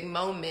specific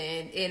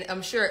moment, and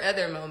I'm sure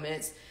other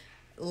moments,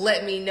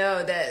 let me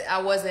know that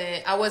I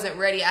wasn't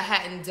ready. I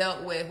hadn't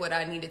dealt with what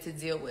I needed to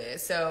deal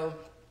with. So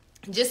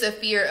just a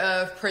fear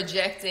of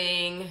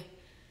projecting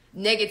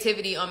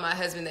negativity on my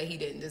husband that he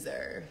didn't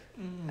deserve.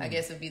 I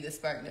guess would be the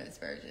Spark Notes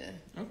version.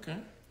 Okay.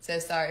 So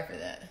sorry for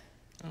that.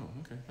 Oh,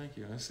 okay. Thank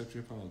you. I accept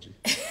your apology.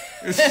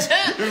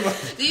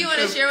 Do you want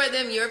to share with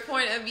them your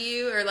point of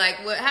view, or like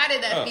how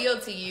did that feel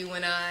to you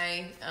when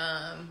I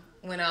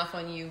went off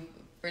on you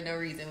for no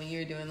reason, when you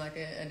were doing like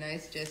a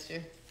nice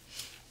gesture?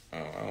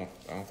 I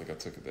don't think I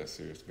took it that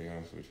serious, to be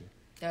honest with you.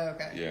 Oh,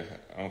 okay. Yeah,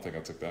 I don't think I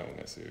took that one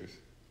that serious.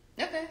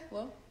 Okay,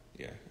 well.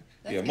 Yeah.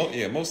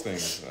 Most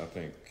things I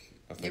think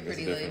you're there's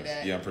pretty a difference. laid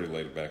back. Yeah, I'm pretty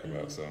laid back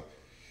about it, so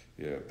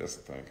yeah, that's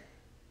the thing.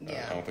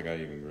 Yeah. I don't think I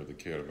even really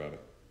cared about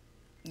it.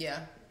 Yeah.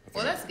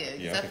 Well, that's good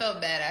because I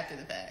felt bad after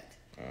the fact.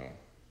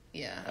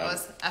 Yeah,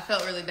 I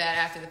felt really bad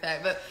after the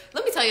fact. But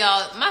let me tell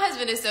y'all, my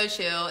husband is so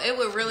chill. It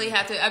would really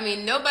have to, I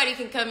mean, nobody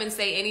can come and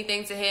say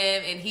anything to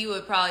him and he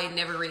would probably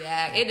never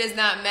react. It does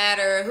not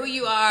matter who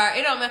you are.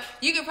 It don't matter.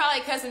 You can probably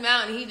cuss him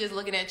out and he just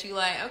looking at you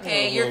like,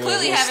 okay, you're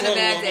clearly having a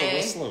bad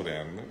day. Slow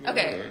down.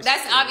 Okay,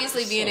 that's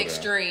obviously being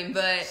extreme,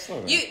 but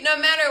no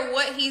matter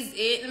what he's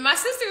in, my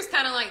sister's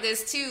kind of like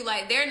this too.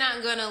 Like, they're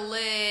not going to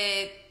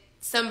let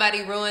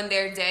somebody ruin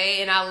their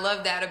day, and I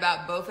love that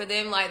about both of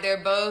them. Like,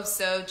 they're both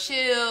so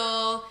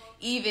chill,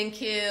 even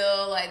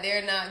keel. Like,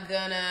 they're not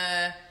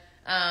gonna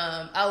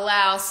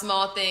allow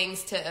small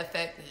things to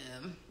affect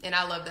them, and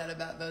I love that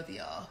about both of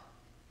y'all.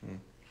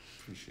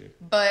 Appreciate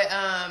it. But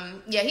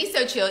yeah, he's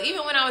so chill.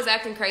 Even when I was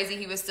acting crazy,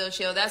 he was still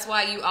chill. That's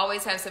why you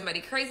always have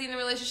somebody crazy in the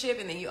relationship,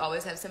 and then you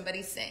always have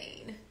somebody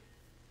sane.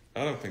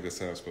 I don't think that's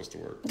how it's supposed to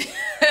work.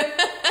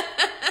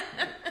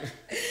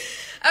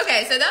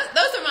 Okay, so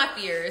those are my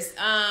fears.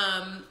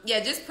 Yeah,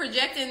 just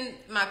projecting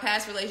my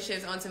past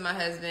relationships onto my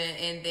husband,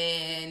 and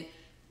then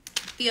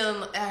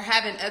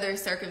having other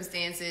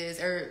circumstances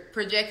or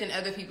projecting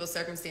other people's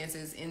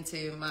circumstances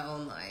into my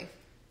own life.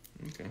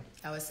 Okay.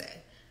 I would say.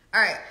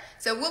 All right.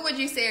 So what would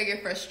you say are your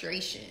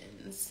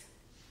frustrations?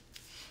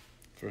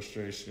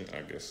 Frustration,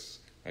 I guess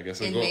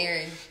in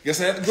marriage.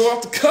 Guess I have to go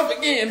off the cuff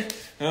again.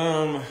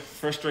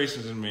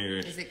 Frustrations in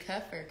marriage. Is it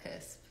cuff or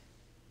cusp?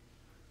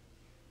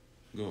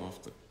 Go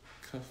off the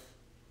cuff.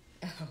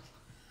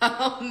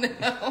 Oh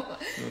no.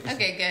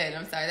 Okay, good.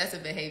 I'm sorry. That's a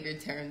behavior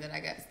term that I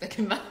got stuck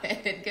in my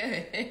head.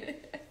 Good.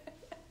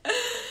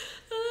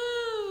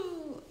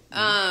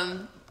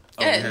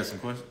 We had some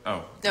questions?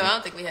 Oh. No, I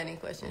don't think we had any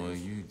questions. Well,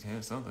 you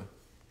had something.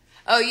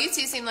 Oh, you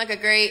two seem like a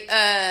great,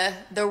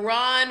 the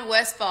Ron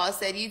Westfall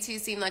said, you two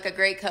seem like a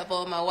great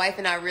couple. My wife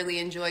and I really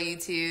enjoy you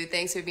two.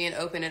 Thanks for being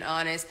open and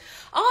honest.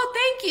 Oh,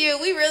 thank you.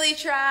 We really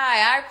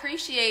try. I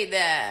appreciate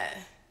that.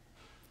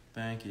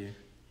 Thank you.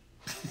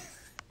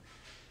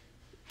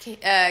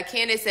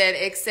 Candace said,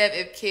 except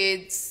if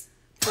kids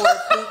pour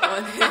poop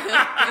on him.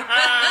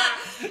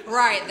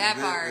 Right, that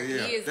part.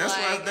 Yeah. He is that's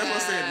why I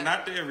said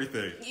not to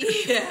everything.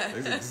 Yeah.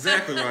 That's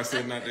exactly why I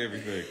said not to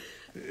everything.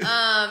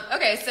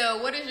 Okay,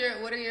 so what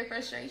are your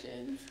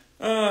frustrations?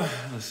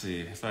 Let's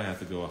see if I have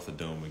to go off the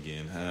dome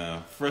again.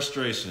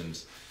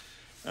 Frustrations.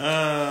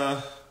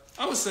 I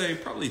would say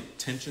probably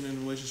tension in a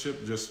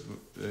relationship. Just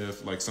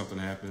if like something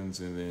happens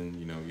and then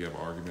you have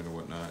an argument or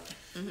whatnot,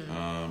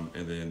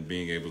 and then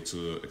being able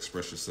to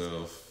express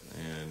yourself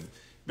and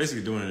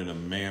basically doing it in a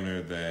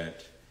manner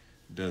that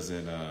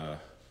doesn't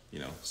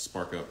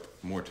spark up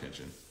more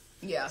tension.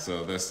 Yeah.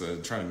 So that's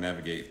trying to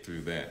navigate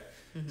through that.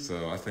 Mm-hmm.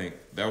 So I think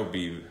that would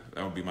be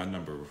my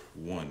number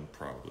one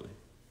probably,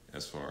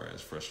 as far as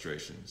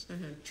frustrations.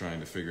 Mm-hmm. Trying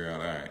to figure out,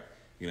 all right,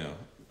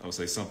 I would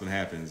say something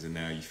happens and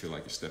now you feel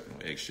like you're stepping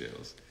on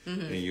eggshells,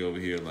 and you're over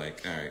here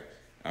like, all right,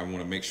 I want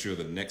to make sure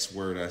the next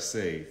word I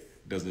say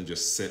doesn't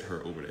just set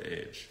her over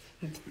the edge.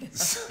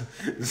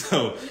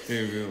 so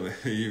even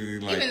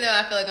though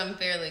I feel like I'm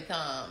fairly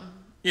calm.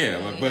 Yeah,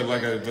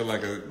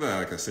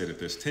 like I said, if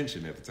there's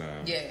tension at the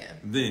time,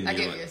 then I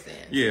get what you're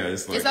saying. Yeah,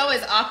 it's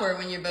always awkward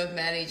when you're both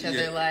mad at each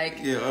other.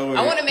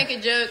 I want to make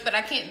a joke, but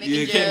I can't make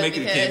a joke.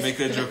 You can't make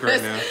that joke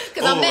right now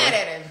because I'm mad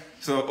at him.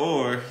 So,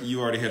 or you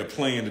already had a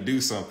plan to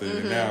do something,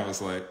 and now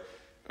it's like,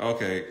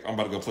 okay, I'm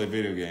about to go play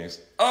video games.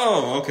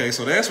 Oh, okay,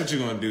 so that's what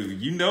you're gonna do.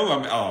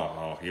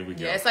 Here we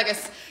go. Yeah, it's like a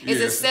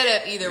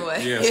setup either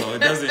way. Yeah, so it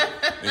doesn't.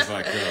 It's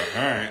like,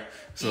 all right.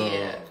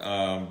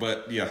 So,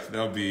 but yeah,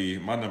 that'll be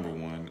my number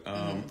one.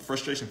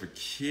 Frustration for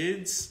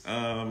kids.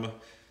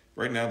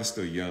 Right now they're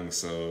still young,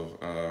 so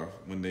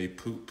when they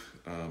poop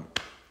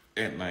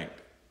at night.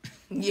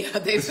 Yeah,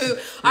 they poop.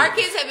 Our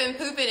kids have been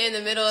pooping in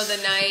the middle of the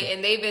night,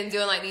 and they've been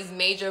doing like these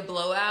major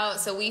blowouts.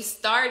 So we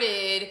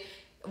started.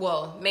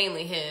 Well,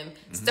 mainly him,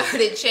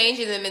 started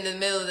changing them in the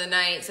middle of the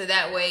night so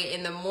that way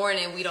in the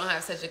morning we don't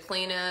have such a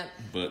cleanup.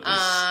 But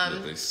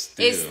it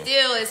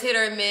still is hit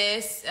or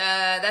miss.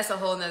 That's a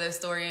whole nother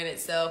story in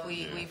itself.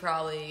 We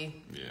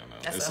probably... Yeah,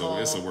 no.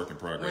 It's a work in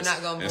progress. We're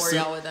not going to bore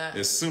y'all with that.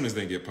 As soon as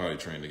they get potty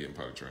trained, they're getting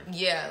potty trained.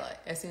 Yeah, like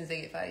as soon as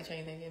they get potty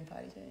trained, they're getting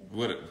potty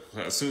trained.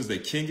 As soon as they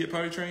can get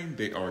potty trained,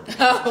 they are getting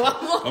potty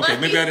trained. Okay,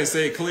 maybe I didn't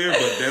say it clear,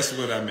 but that's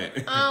what I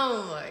meant.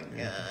 Oh my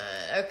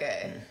God.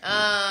 Okay.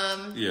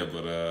 Yeah,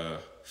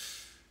 but...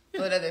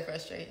 What other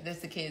frustration? There's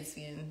the kids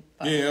being.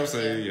 Yeah, I would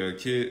say the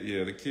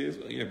kids.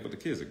 Yeah, but the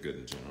kids are good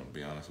in general. To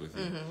be honest with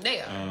you, they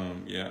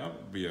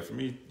are. For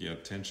me,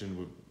 tension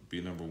would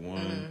be number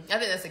one. I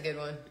think that's a good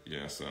one.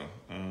 Yeah. So,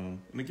 and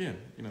again,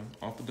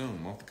 off the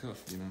dome, off the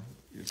cuff,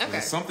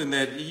 It's something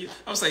that I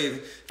would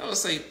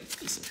say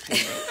piece of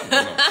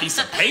paper. Piece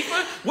of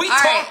paper. We all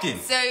talking.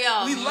 Right, so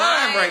y'all, we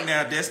live right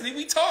now, Destiny.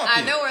 We talking.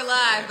 I know we're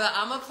live, but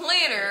I'm a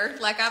planner,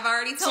 like I've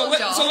already told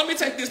y'all. So let me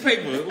take this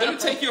paper. Let me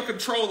take your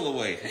control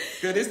away.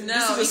 This is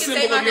a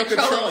symbol of your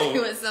control.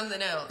 With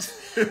something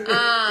else.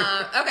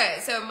 Okay,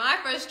 so my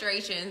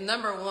frustration,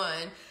 number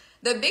one.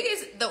 one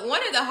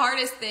of the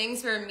hardest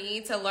things for me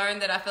to learn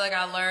that I feel like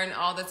I learn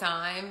all the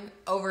time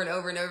over and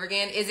over and over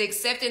again is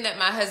accepting that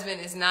my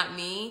husband is not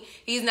me.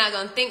 He's not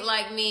going to think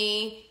like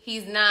me.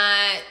 He's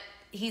not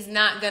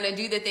going to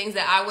do the things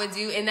that I would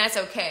do. And that's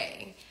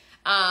okay.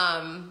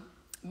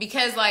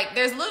 Because like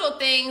there's little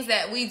things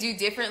that we do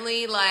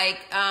differently. Like,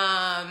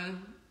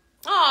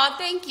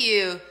 thank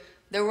you.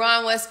 The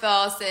Ron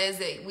Westfall says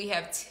that we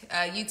have,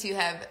 you two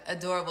have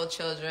adorable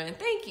children.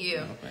 Thank you.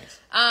 Oh, thanks.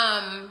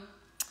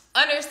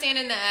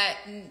 Understanding that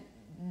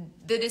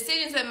the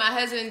decisions that my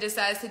husband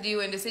decides to do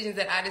and decisions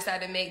that I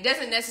decide to make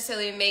doesn't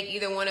necessarily make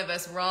either one of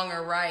us wrong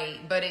or right,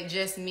 but it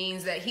just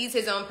means that he's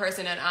his own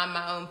person and I'm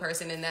my own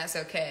person, and that's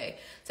okay.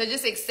 So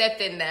just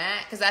accepting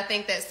that, because I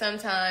think that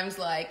sometimes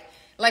like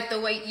the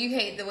way you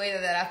hate the way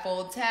that I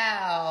fold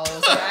towels,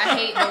 or I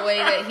hate the way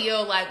that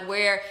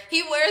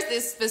he wears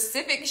this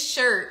specific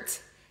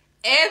shirt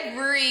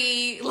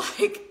every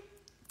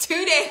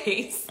 2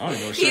 days. I don't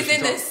know what he's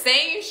in the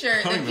same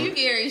shirt, the Hugh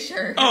Gary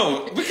shirt.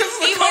 Oh, because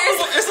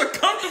it's a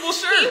comfortable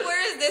shirt. He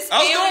wears this I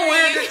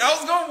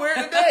was going to wear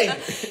it today.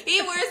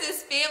 He wears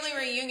this family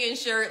reunion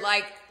shirt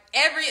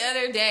every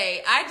other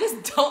day. I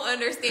just don't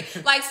understand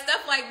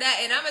stuff like that.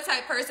 And I'm a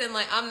type person,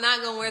 I'm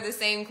not gonna wear the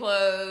same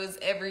clothes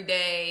every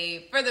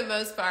day for the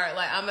most part.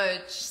 I'm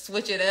gonna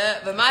switch it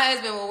up, but my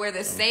husband will wear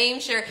the same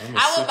shirt.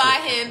 I will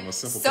buy him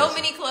so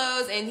many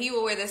clothes and he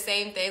will wear the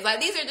same things.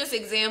 These are just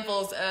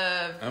examples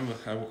of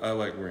I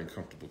like wearing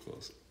comfortable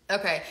clothes.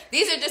 Okay,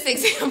 these are just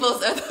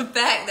examples of the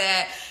fact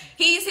that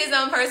he's his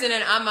own person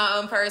and I'm my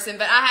own person,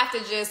 but I have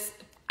to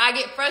I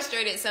get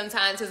frustrated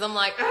sometimes because I'm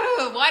like,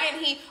 oh, why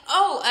didn't he?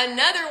 Oh,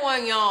 another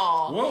one,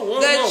 y'all.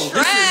 Whoa.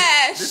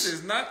 Trash. This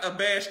is not a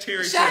Bash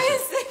Terry session. session.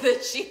 Said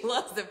that she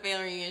loves the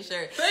family reunion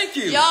shirt. Thank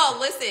you. Y'all,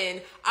 listen.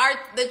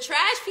 The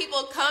trash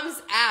people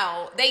comes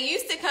out. They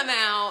used to come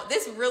out.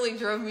 This really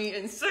drove me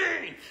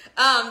insane.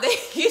 They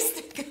used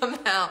to come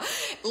out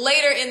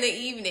later in the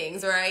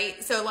evenings,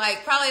 right? So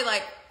probably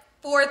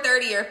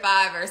 4:30 or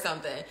 5 or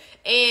something.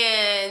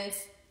 And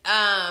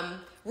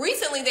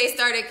recently they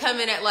started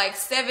coming at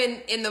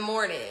 7 in the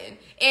morning.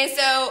 And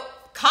so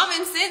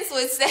common sense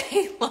would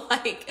say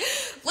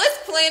let's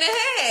plan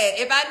ahead.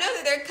 If I know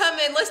that they're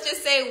coming, let's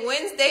just say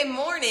Wednesday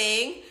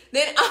morning,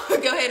 then I'm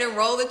going to go ahead and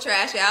roll the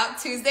trash out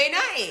Tuesday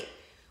night.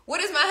 What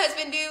does my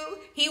husband do?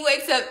 He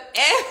wakes up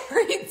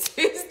every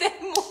Tuesday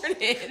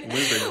morning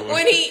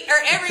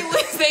every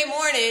Wednesday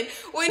morning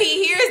when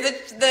he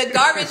hears the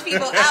garbage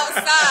people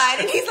outside,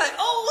 and he's like,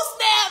 "Oh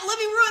snap! Let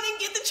me run and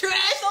get the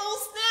trash! Oh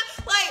snap!"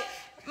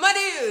 My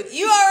dude,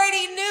 you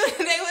already knew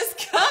they was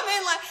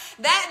coming.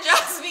 That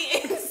drives me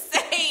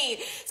insane.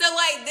 So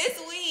this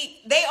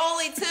week, they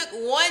only took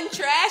one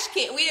trash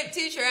can. We have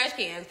 2 trash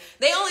cans.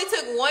 They only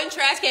took one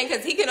trash can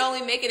because he could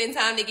only make it in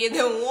time to give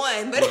them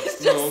one. But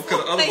it's just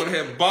because the other one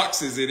had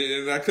boxes in it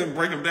and I couldn't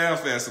break them down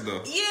fast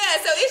enough. Yeah,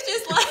 so it's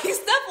just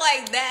stuff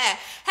like that.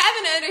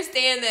 Having to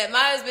understand that my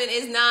husband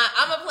is not,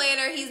 I'm a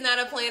planner, he's not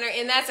a planner,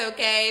 and that's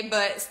okay.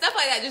 But stuff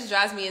like that just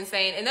drives me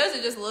insane. And those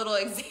are just little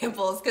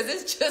examples, because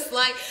it's just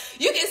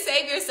you can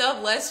save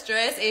yourself less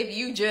stress if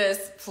you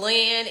just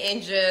plan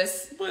and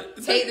just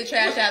take the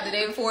trash out the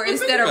day before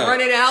instead of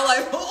running out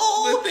and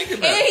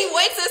then he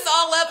wakes us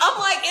all up. I'm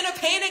in a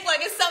panic,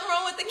 is something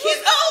wrong with the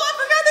kids? Oh, I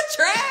forgot the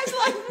trash.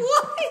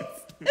 What?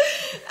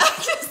 I'm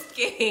just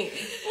kidding.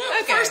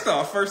 Well, okay.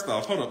 First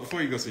off, hold on,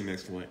 before you go to the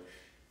next point.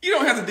 You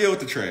don't have to deal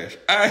with the trash.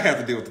 I have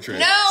to deal with the trash.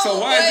 No, so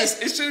why is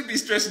this? It shouldn't be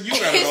stressing you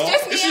out at all.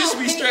 It should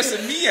be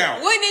stressing me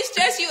out. Wouldn't it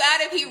stress you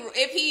out if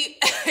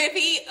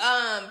he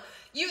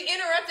you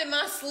interrupted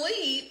my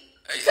sleep?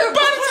 By the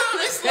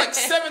time it's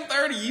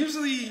 7:30,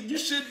 usually you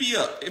should be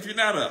up if you're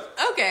not up.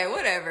 Okay,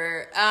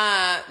 whatever.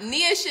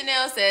 Nia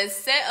Chanel says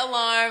set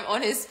alarm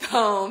on his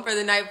phone for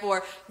the night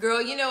before.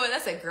 Girl, you know what?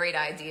 That's a great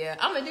idea.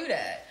 I'm gonna do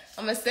that.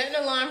 I'm going to set an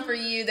alarm for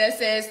you that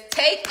says,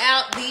 take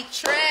out the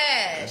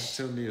trash.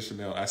 Tell Nia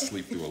Chanel I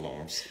sleep through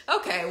alarms.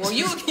 Okay, well,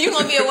 you're going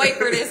to be awake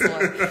for this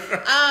one.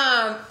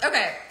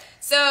 Okay,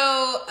 so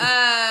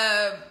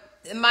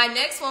my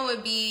next one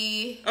would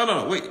be... Oh,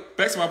 no, wait.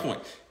 Back to my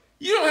point.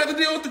 You don't have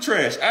to deal with the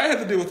trash. I have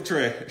to deal with the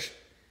trash.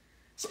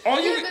 So all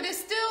you... Yeah, but it's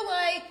still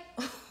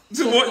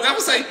So what, I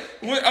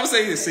would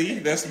say, see,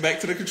 that's back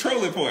to the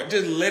controlling part.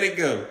 Just let it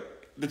go.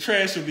 The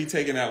trash will be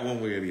taken out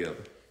one way or the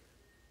other.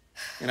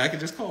 And I can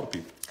just call the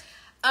people.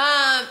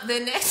 The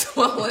next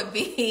one would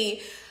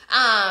be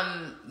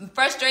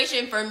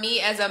frustration for me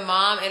as a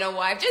mom and a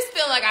wife. Just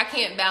feel like I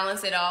can't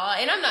balance it all.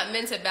 And I'm not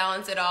meant to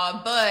balance it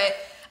all, but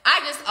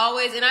I just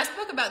always, and I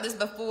spoke about this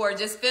before,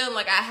 just feeling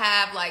like I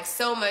have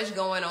so much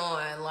going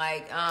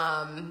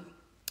on.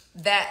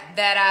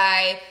 That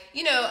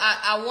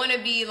I want to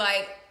be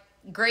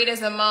great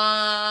as a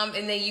mom,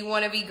 and then you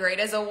want to be great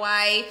as a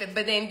wife,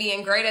 but then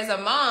being great as a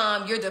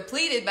mom, you're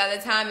depleted by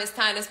the time it's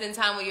time to spend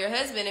time with your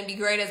husband and be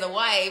great as a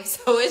wife.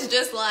 So it's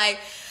just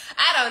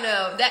I don't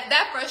know.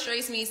 That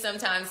frustrates me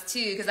sometimes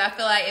too, because I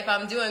feel like if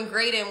I'm doing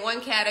great in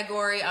one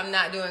category, I'm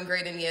not doing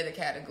great in the other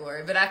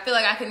category. But I feel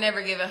like I can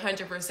never give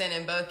 100%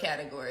 in both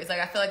categories. Like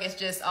I feel like it's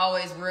just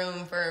always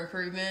room for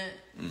improvement.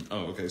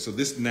 Oh, okay. So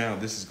this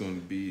is going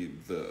to be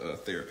the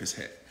therapist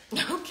hat.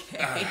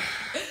 Okay.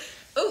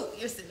 Oh,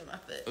 you're sitting on my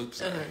foot. Oops,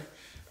 sorry.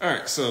 All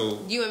right, so...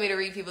 You want me to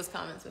read people's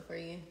comments before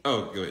you?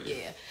 Oh, go ahead.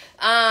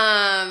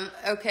 Yeah.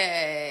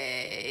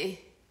 Okay.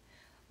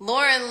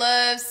 Lauren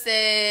Love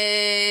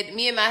said,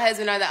 me and my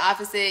husband are the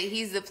opposite.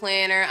 He's the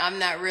planner. I'm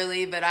not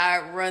really, but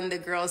I run the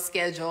girl's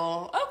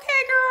schedule.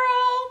 Okay,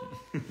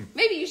 girl.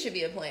 Maybe you should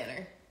be a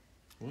planner.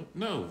 What?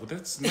 No,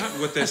 that's not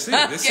what that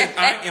said. They said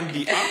I am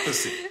the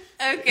opposite.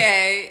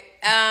 Okay.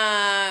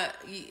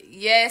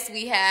 Yes,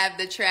 we have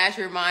the trash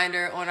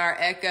reminder on our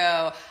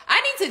Echo.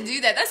 I need to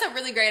do that. That's a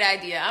really great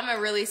idea. I'm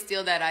gonna really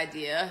steal that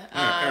idea.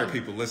 All right,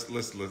 people. Let's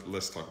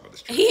talk about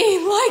this trash. He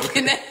ain't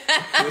liking that.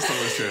 Let's talk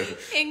about this trash.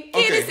 And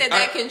Kenny said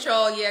that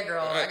control. Yeah,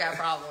 girl, I got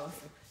problems.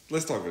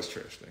 Let's talk about this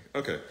trash thing.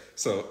 Okay,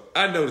 so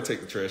I know to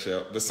take the trash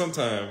out, but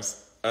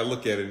sometimes I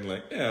look at it and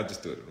like, yeah, I'll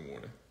just do it in the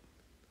morning.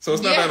 So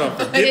it's not that I'm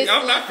forgetting.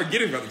 I'm not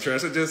forgetting about the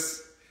trash.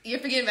 You're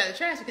forgetting about the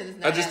trash because it's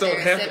not I just don't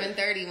have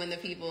 7:30 when the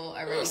people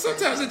are ready. Well,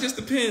 sometimes it just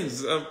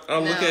depends.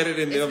 I'll look at it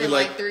and then I'll be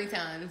like 3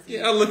 times.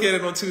 Yeah, I'll look at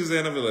it on Tuesday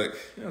and I'll be like,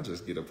 I'll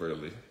just get up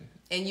early.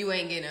 And you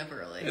ain't getting up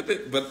early.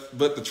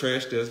 But the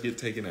trash does get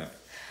taken out.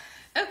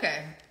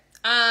 Okay.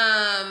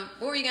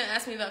 What were you gonna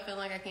ask me about feeling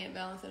like I can't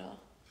balance it all?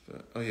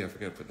 Oh yeah, I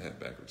forgot to put the hat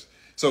backwards.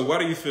 So why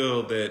do you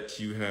feel that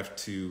you have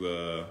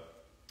to?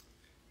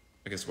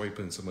 I guess why are you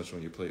putting so much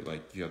on your plate?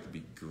 Like you have to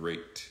be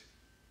great.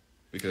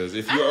 Because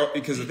the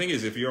thing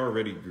is, if you're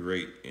already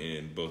great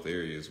in both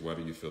areas, why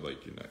do you feel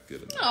like you're not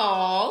good enough?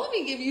 Oh, let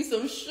me give you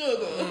some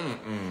sugar.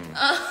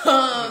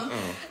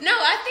 No,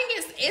 I think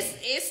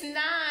it's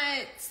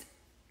not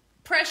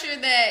pressure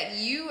that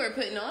you are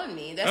putting on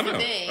me. That's the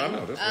thing. I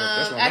know. That's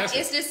what I'm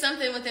asking. It's just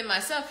something within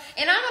myself,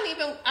 and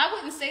I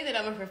wouldn't say that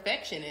I'm a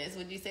perfectionist.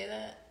 Would you say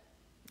that?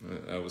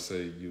 I would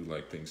say you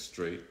like things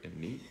straight and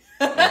neat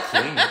and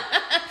clean.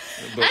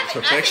 But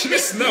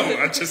perfectionist? No,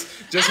 I just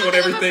want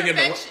everything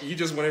you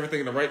just want everything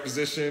in the right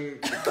position,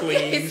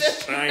 clean,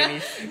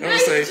 shiny. I would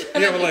say,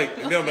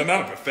 but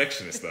not a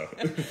perfectionist though.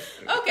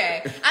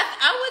 Okay,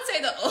 I would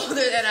say the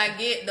older that I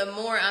get, the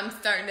more I'm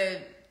starting to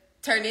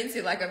turn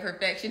into like a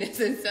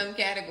perfectionist in some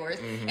categories,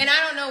 and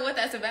I don't know what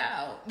that's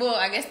about. Well,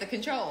 I guess the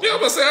control. Yeah,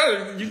 but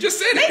you just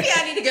said maybe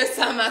I need to go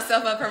sign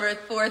myself up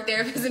for a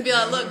therapist and be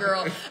like, look, girl,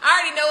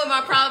 I already know what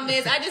my problem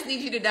is. I just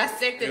need you to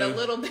dissect it a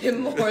little bit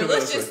more.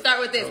 Let's just start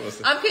with this.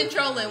 I'm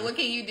controlling. What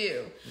can you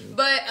do?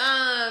 But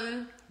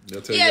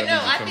they'll tell you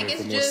I think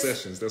it's just more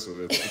sessions. That's what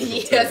it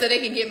is. Yeah, so they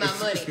can get my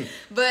money.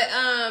 But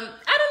I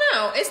don't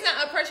know. It's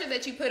not a pressure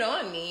that you put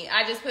on me.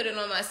 I just put it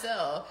on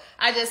myself.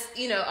 I just,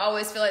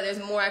 always feel like there's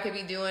more I could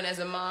be doing as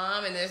a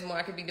mom and there's more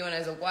I could be doing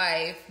as a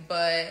wife.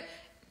 But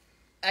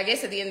I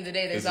guess at the end of the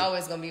day, there's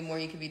always going to be more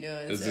you could be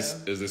doing. Is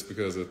this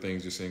because of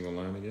things you're seeing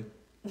online again?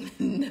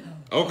 No.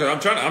 Okay, I'm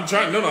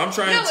trying. No,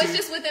 it's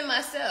just within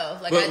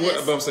myself. Like,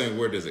 but I'm saying,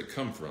 where does it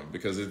come from?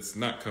 Because it's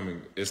not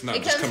coming. It's not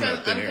just coming out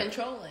of thin air. I'm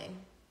controlling.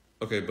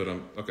 Okay, but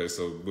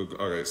so we're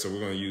going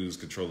to use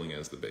controlling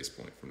as the base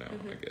point from now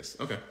on, I guess.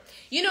 Okay.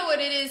 You know what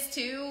it is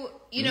too?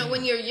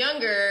 When you're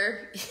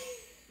younger,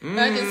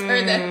 I just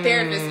heard that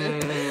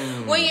therapist.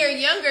 When you're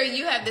younger,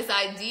 you have this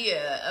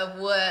idea of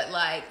what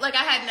like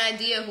I had an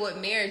idea of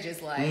what marriage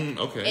is like.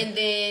 Okay. And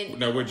then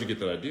now, where'd you get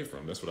that idea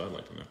from? That's what I'd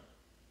like to know.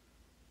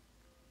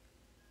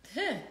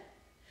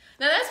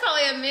 Now that's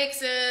probably a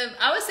mix of,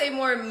 I would say,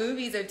 more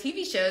movies or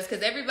TV shows,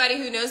 because everybody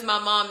who knows my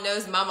mom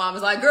knows my mom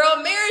is like, girl,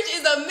 marriage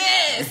is a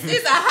mess.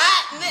 It's a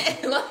hot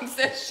mess. Like,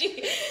 so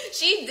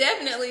she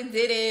definitely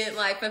didn't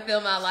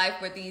fulfill my life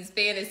with these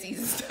fantasies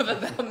and stuff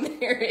about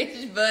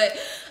marriage. But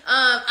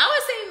I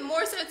would say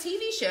more so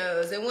TV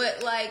shows and what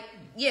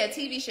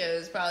TV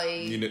shows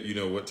probably. You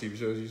know what TV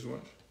shows you used to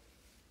watch?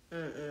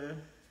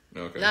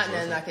 Okay. Not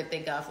none I could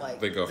think off off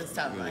the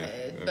top of my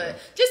head. Okay. But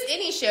just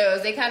any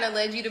shows, they kind of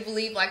led you to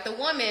believe the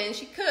woman,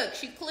 she cooks,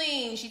 she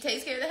cleans, she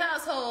takes care of the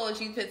household,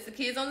 she puts the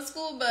kids on the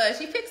school bus,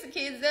 she picks the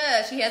kids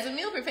up, she has a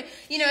meal prepared.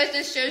 It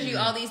just shows you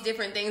all these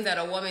different things that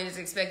a woman is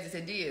expected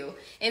to do.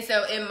 And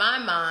so in my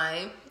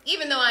mind,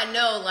 even though I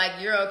know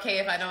you're okay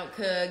if I don't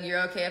cook, you're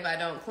okay if I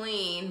don't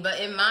clean, but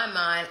in my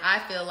mind, I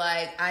feel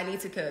like I need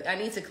to cook, I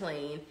need to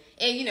clean.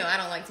 And, I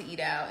don't like to eat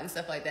out and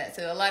stuff like that.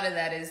 So a lot of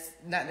that is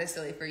not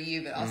necessarily for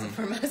you, but also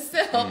for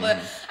myself. But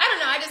I don't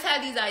know. I just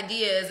had these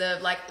ideas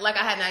of like I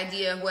had an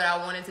idea of what I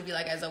wanted to be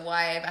like as a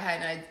wife.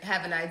 I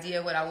have an idea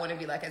of what I want to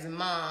be like as a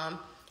mom.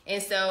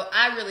 And so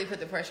I really put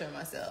the pressure on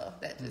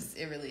myself. That just,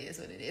 it really is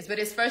what it is. But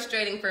it's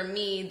frustrating for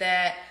me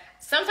that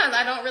sometimes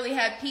I don't really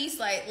have peace.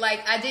 Like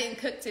I didn't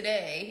cook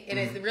today, and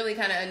it really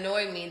kind of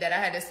annoyed me that I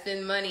had to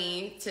spend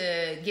money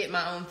to get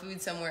my own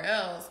food somewhere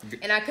else,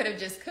 and I could have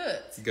just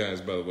cooked.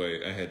 Guys, by the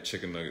way, I had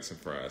chicken nuggets and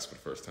fries for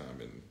the first time.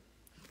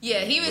 Yeah,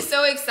 he was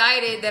so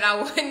excited that I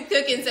wasn't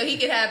cooking so he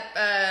could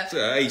have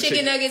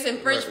chicken nuggets and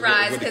French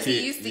fries because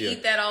he used to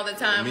eat that all the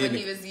time when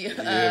he was young.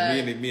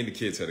 Me and the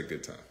kids had a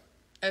good time.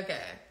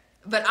 Okay.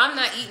 But I'm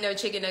not eating no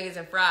chicken nuggets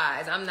and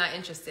fries. I'm not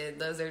interested.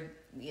 Those are,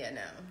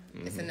 no.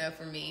 It's a no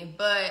for me.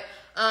 But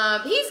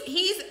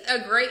he's a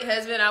great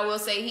husband. I will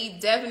say he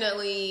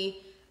definitely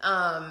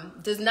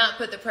does not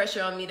put the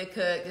pressure on me to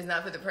cook, does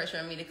not put the pressure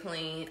on me to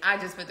clean. I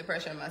just put the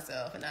pressure on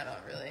myself, and I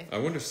don't really. I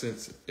wonder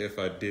if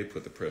I did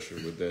put the pressure,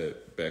 would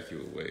that back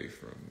you away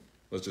from,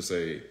 let's just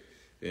say,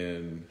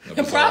 in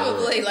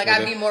probably like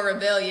I'd be more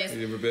rebellious.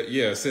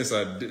 Yeah, since he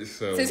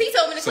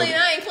told me to clean,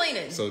 I ain't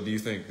cleaning. So do you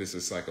think this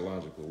is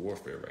psychological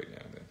warfare right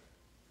now then?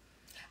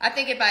 I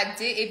think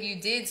if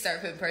you did start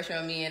putting pressure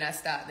on me and I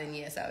stopped, then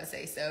yes, I would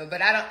say so. But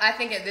I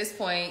think at this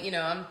point,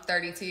 I'm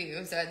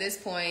 32. So at this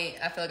point,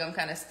 I feel like I'm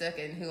kind of stuck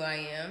in who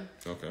I am.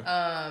 Okay.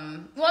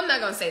 Well, I'm not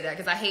going to say that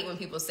because I hate when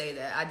people say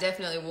that. I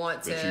definitely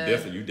want to.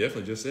 But you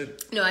definitely just said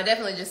it. No, I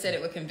definitely just said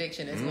it with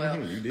conviction as well.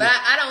 You did. But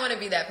I don't want to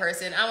be that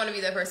person. I want to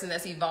be that person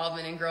that's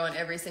evolving and growing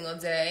every single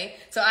day.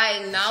 So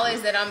I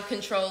acknowledge that I'm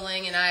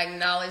controlling and I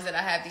acknowledge that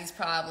I have these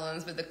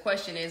problems. But the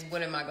question is,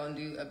 what am I going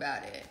to do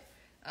about it?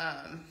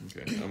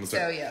 Okay. I'm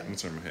gonna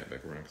turn my hat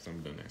back around because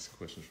I'm done asking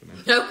questions for now.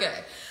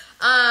 Okay.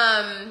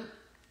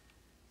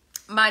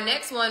 My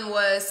next one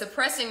was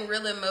suppressing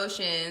real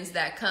emotions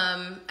that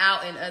come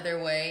out in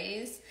other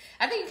ways.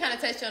 I think you kind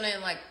of touched on it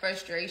in like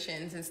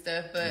frustrations and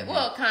stuff, but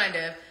well, kind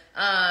of.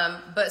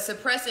 But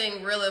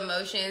suppressing real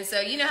emotions. So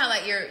you know how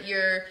like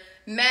you're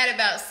mad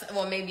about,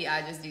 well, maybe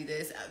I just do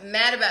this,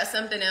 mad about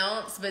something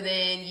else, but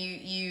then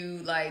you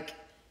like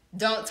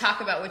don't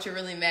talk about what you're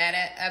really mad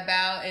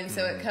about, and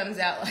so it comes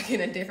out like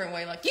in a different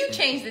way, like you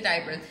change the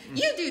diapers,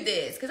 you do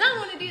this because I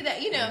want to do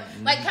that,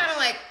 like kind of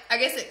like, I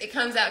guess it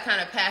comes out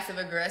kind of passive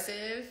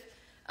aggressive.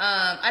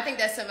 I think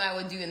that's something I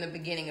would do in the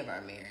beginning of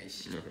our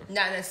marriage,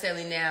 not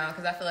necessarily now,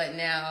 because I feel like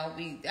now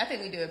I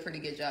think we do a pretty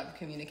good job of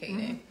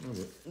communicating.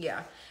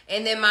 Yeah.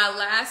 And then my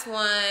last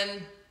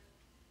one,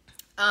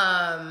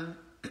 I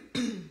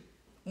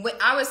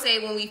would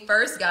say when we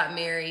first got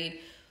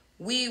married,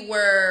 we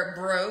were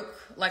broke.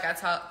 Like I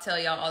tell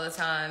y'all all the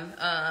time,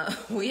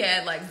 we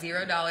had like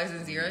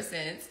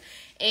 $0.00.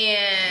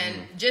 And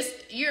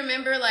just, you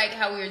remember like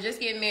how we were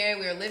just getting married,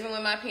 we were living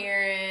with my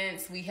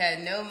parents, we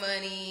had no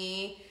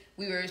money,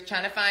 we were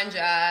trying to find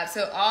jobs.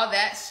 So all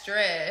that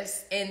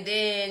stress, and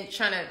then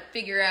trying to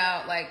figure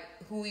out like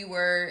who we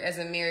were as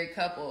a married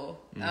couple.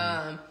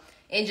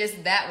 And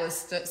just that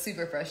was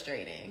super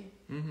frustrating.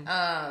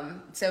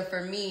 So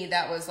for me,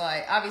 that was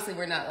like, obviously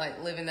we're not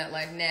like living that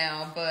life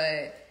now,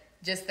 but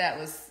just that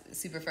was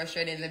super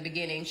frustrating in the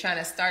beginning, trying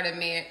to start a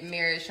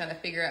marriage, trying to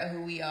figure out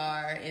who we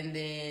are, and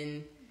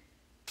then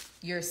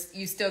you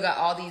still got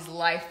all these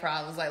life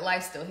problems. Like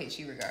life still hits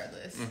you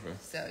regardless.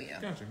 So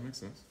yeah. Gotcha, makes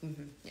sense.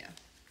 Yeah.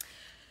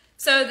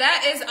 So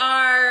that is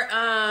our.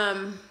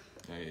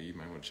 Yeah, you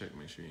might want to check,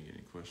 make sure you didn't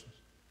get any questions.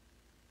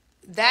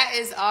 That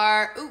is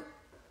our. Ooh,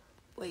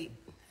 wait.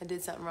 I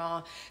did something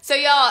wrong. So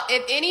y'all,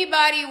 if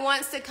anybody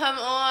wants to come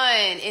on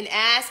and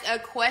ask a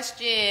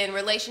question,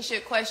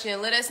 relationship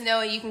question, let us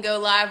know and you can go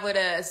live with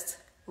us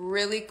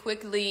really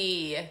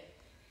quickly.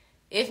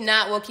 If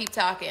not, we'll keep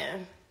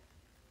talking.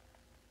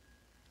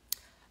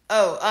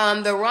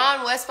 The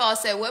Ron Westfall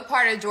said, what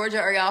part of Georgia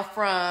are y'all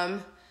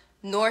from?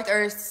 North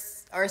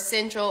or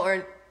central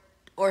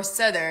or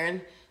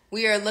southern?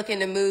 We are looking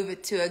to move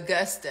to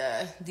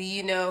Augusta. Do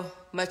you know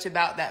much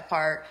about that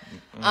part?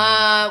 We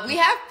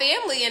have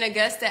family in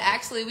Augusta,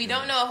 actually. We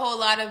don't know a whole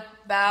lot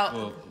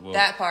about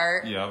that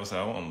part. Yeah, obviously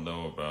I won't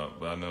know about,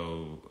 but I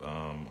know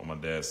on my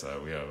dad's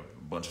side we have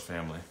a bunch of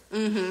family.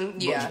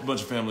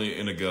 Bunch of family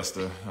in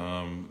Augusta.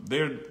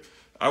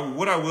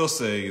 What I will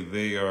say,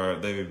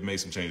 they've made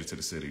some changes to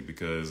the city,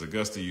 because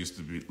Augusta used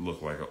to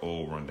look like an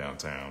old rundown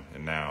town,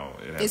 and now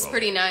it's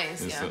pretty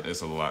nice.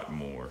 It's a lot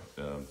more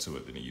to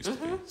it than it used to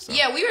be. So.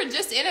 Yeah, we were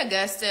just in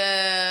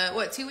Augusta,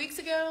 2 weeks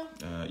ago?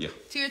 2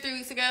 or 3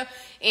 weeks ago,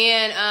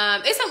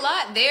 and it's a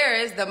lot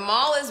there. The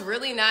mall is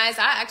really nice.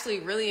 I actually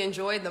really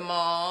enjoyed the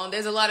mall.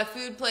 There's a lot of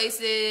food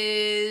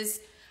places.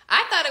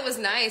 I thought it was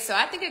nice, so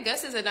I think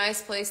Augusta is a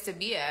nice place to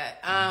be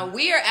at.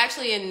 We are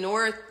actually in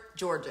North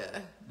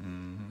Georgia.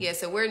 Yeah,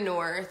 so we're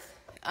north.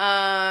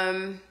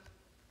 And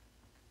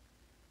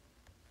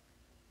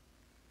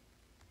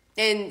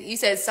you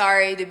said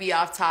sorry to be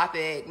off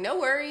topic. No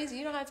worries.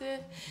 You don't have to.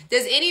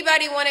 Does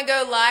anybody want to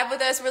go live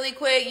with us really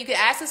quick? You can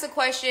ask us a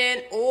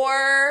question,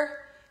 or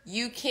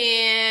you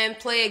can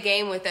play a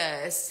game with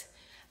us.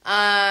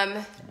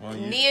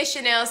 Nia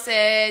Chanel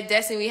said,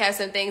 Destiny, we have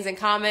some things in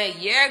common.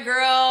 Yeah,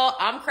 girl,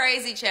 I'm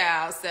crazy,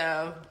 child.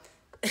 So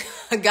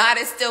God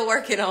is still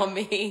working on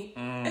me.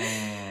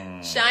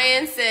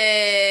 Cheyenne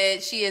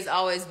said she has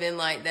always been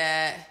like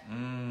that.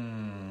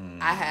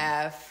 I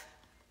have.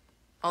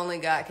 Only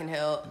God can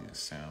help.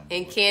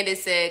 And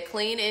Candace said,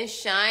 clean and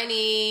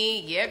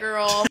shiny. Yeah,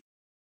 girl.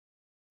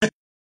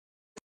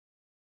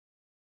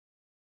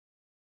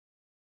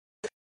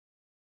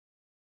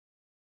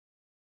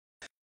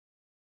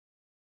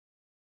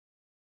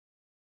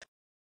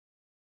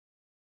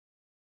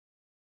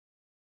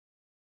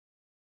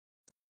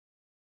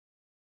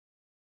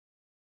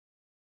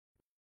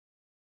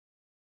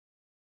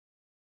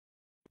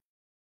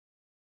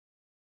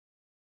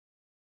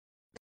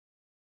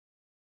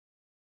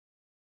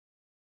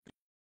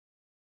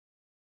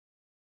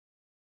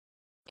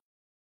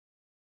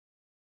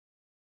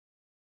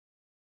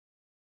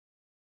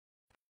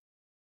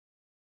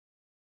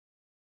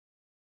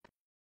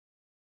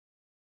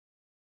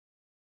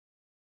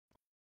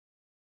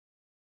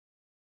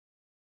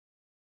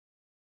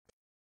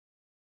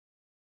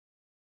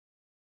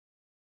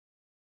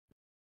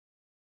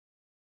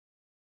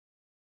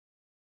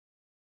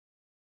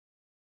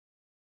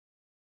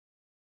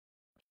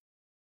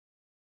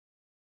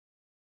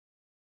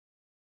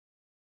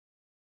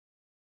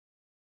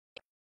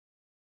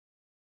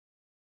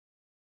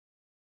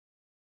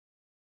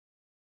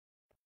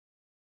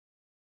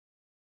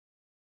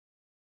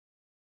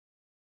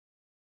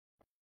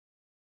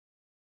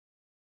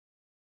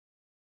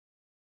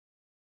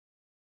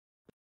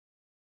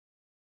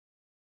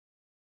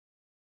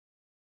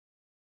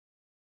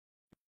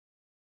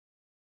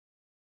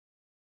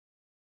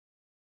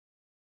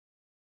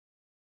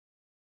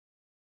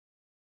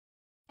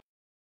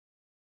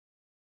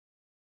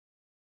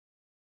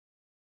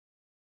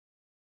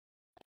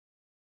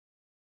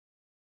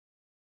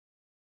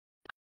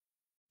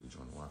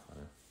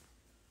 Wi-Fi.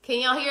 Can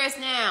y'all hear us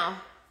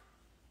now?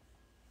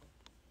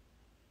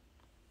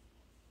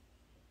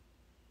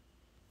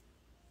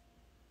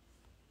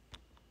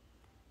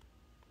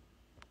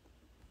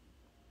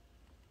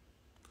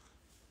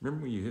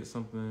 Remember when you hit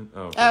something?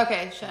 Oh,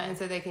 okay. Shine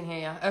so they can hear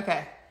y'all.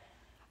 Okay.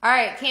 All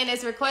right,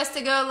 Candace, request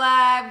to go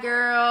live,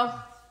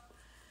 girl.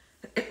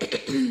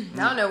 I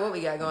don't know what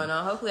we got going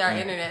on. Hopefully our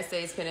internet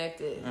stays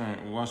connected. All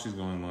right, well, while she's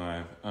going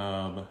live,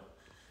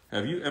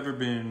 have you ever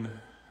been,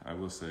 I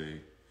will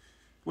say,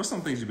 what's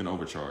some things you've been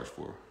overcharged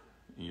for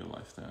in your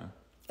lifetime?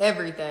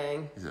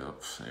 Everything. Yeah,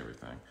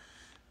 everything.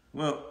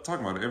 Well,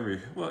 talking about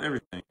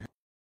everything.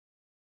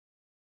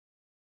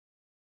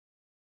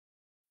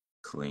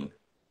 Clean.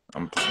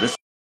 This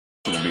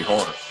will be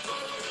harder.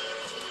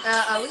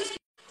 Alicia,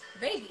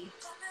 baby.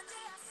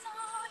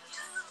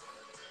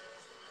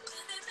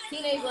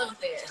 Teenage Love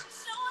Affair.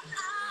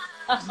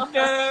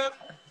 Yeah.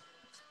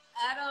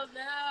 I don't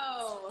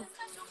know.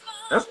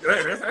 That's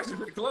great. That's actually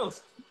pretty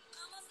close.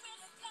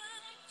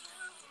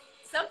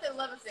 Something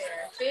Love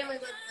Affair. Family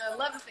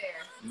Love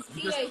Affair.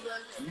 Teenage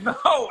Love Affair.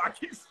 No, I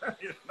keep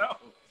saying no.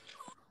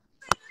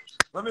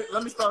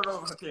 Let me start over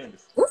with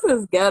Candace. This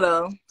is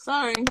ghetto.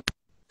 Sorry.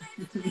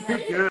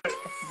 You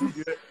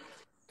good.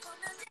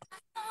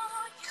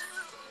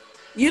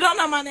 You don't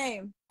know my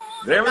name.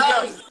 There we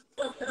go.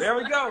 There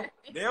we go.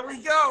 There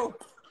we go.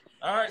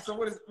 All right. So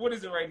what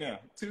is it right now?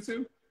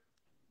 2-2?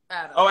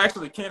 Oh,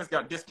 actually, Candace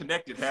got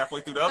disconnected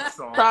halfway through the other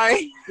song.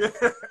 Sorry.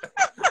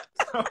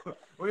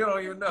 We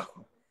don't even know.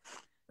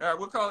 All right,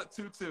 we'll call it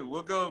 2-2.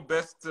 We'll go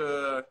best.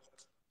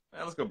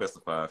 Let's go best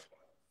of 5.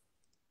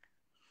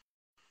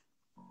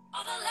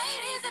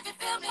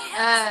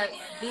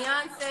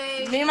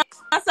 Beyonce. Me,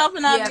 myself,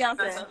 and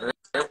Beyonce.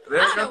 I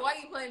don't know why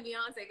you playing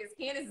Beyonce because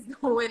Candace is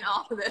gonna win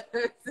all of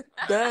those.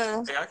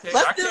 Duh. Hey,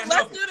 let's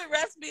do the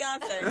rest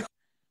Beyonce.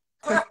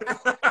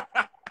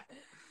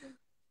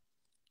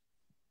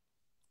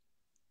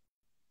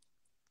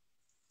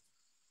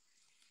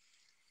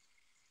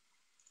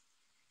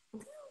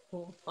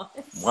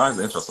 Why is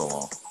the intro so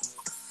long?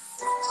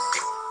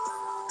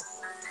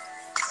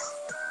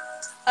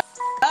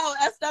 Oh,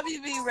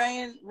 SWV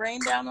rain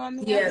down on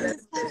me. Yeah,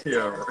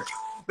 Yeah.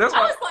 That's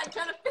I was like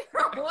trying to figure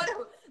out what.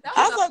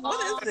 I was like,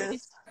 what is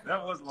this?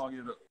 That was long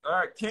enough. All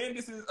right,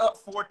 Candace is up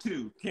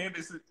 4-2.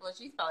 Candace is. Well,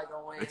 she's probably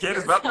gonna win.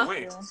 Candace about to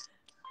win.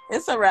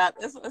 It's a wrap.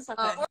 It's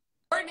okay.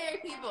 Ordinary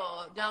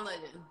People, John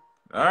Legend.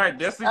 All right,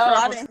 Destiny.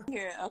 I didn't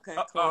hear it. Okay.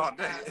 Cool. Oh,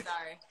 dang.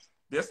 Sorry.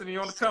 Destiny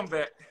on the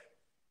comeback.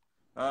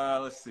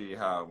 Let's see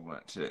how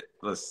much it.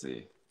 Let's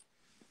see.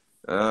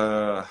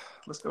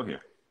 Let's go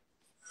here.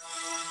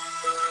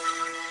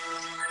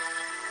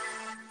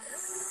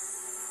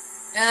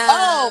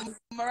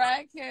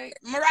 Mariah Carey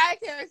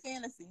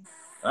Fantasy.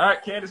 All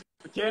right, Candace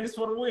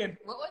for the win.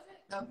 What was it?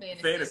 Oh,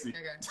 Fantasy.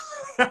 Okay.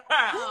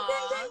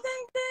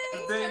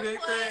 Ding, ding, ding.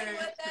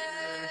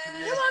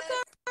 You're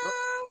welcome.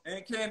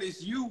 And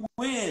Candace, you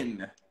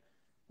win.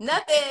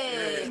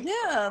 Nothing.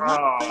 Yeah.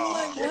 Oh.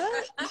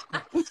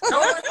 What?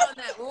 Don't work on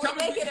that. When we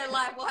make it in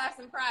life, we'll have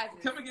some prizes.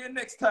 Come again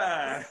next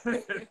time.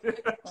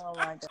 Oh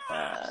my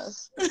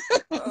gosh.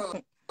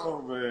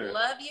 Oh man.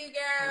 Love you,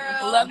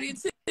 girl. Love you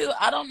too.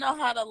 I don't know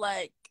how to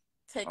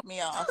take me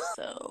off.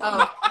 So.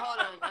 Oh, hold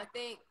on. I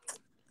think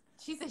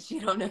she said she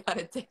don't know how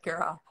to take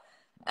her off.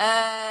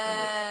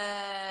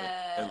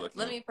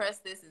 Let me press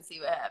this and see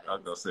what happens. I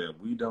was gonna say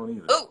we don't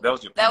either. Ooh, that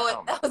was your that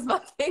was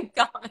my pink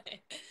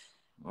comment.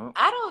 Well,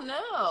 I don't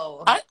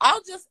know.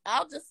 I'll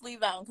just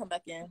leave out and come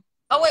back in.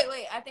 Oh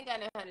wait. I think I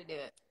know how to do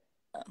it.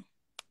 Oh.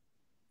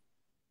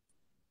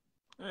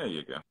 There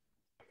you go.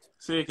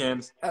 See you,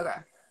 Candace.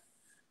 Okay.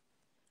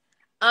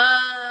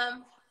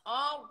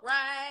 All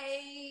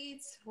right.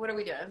 What are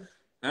we doing?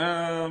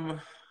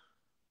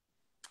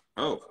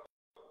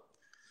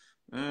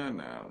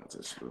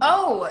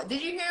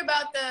 Did you hear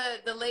about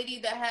the lady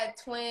that had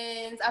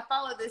twins? I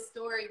followed this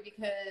story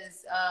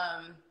because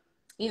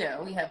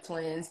we have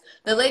twins.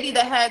 The lady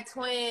that had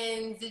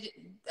twins,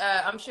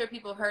 I'm sure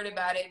people heard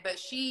about it, but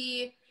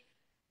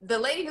the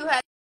lady who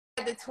had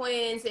the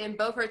twins and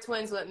both her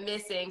twins went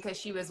missing because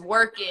she was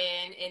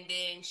working, and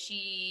then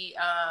she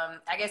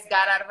I guess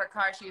got out of her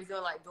car. She was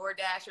doing like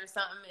DoorDash or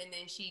something, and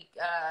then she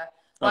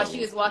while she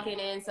was walking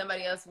in,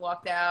 somebody else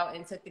walked out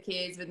and took the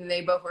kids, but then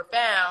they both were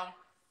found.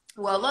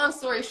 Well, long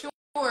story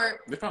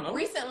short,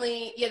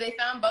 recently, they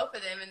found both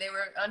of them and they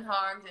were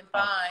unharmed and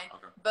fine.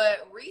 Okay.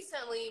 But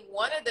recently,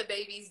 one of the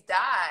babies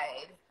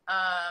died.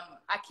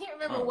 I can't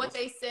remember what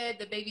they said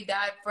the baby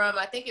died from.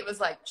 I think it was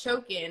like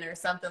choking or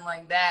something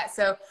like that.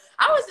 So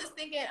I was just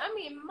thinking,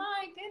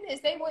 my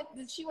goodness,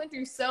 she went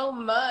through so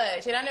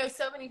much. And I know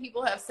so many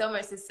people have so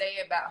much to say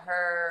about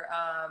her,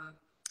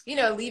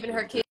 leaving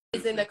her kids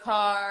in the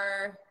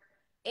car.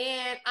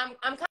 And I'm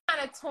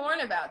kind of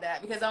torn about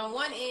that because on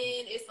one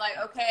end, it's like,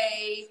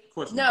 okay,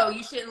 no,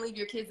 you shouldn't leave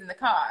your kids in the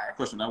car.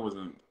 I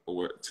wasn't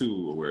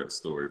too aware of the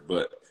story,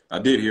 but I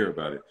did hear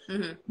about it.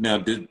 Mm-hmm. Now,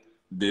 did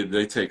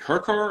they take her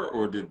car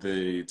or did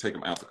they take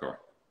them out the car?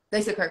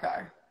 They took her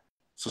car.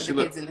 So she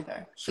left kids in the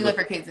car. She left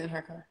her kids in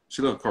her car.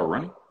 She left the car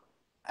running?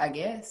 I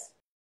guess.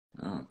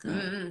 Oh, okay.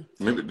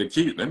 Mm-hmm. Maybe the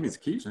key. That means the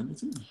keys in it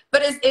too.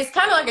 But it's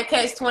kind of like a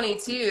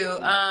catch-22.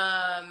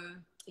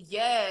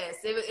 Yes,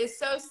 it's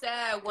so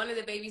sad. One of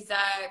the babies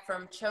died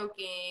from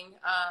choking.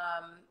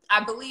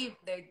 I believe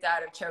they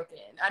died of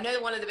choking. I know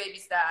that one of the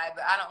babies died,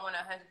 but I don't want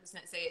to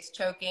 100% say it's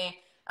choking.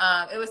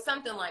 It was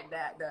something like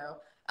that, though.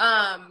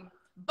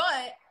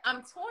 But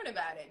I'm torn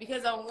about it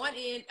because on one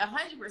end,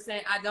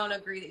 100%, I don't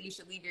agree that you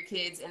should leave your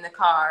kids in the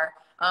car.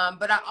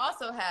 But I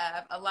also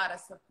have a lot of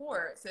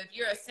support. So if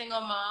you're a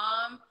single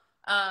mom,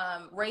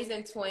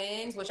 raising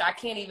twins, which I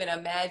can't even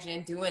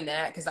imagine doing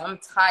that because I'm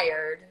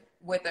tired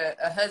with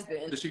a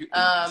husband. Did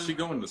she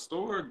go in the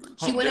store?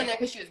 She went in there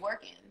because she was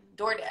working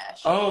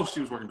DoorDash. Oh,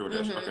 she was working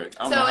DoorDash. Mm-hmm. Okay.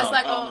 So it's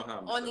like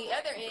on the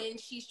other end,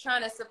 she's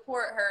trying to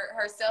support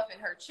herself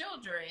and her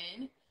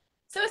children.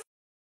 So it's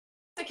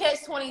a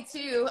catch-22.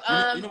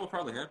 You know what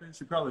probably happened?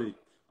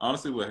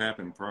 Honestly, what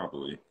happened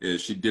probably is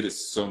she did it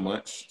so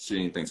much she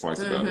didn't think twice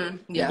about it.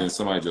 Yeah. And then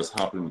somebody just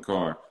hopped in the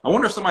car. I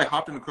wonder if somebody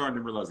hopped in the car and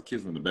didn't realize the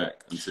kids were in the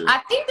back until. I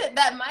think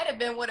that might have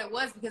been what it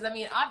was because I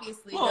mean,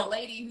 obviously, the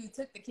lady who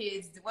took the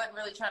kids wasn't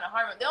really trying to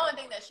harm them. The only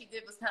thing that she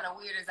did was kind of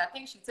weird is I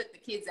think she took the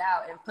kids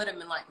out and put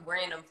them in like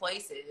random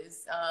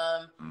places.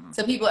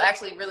 So people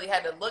actually really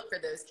had to look for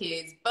those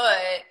kids.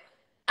 But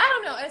I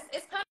don't know.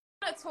 It's kind of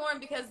torn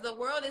because the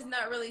world is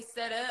not really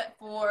set up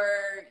for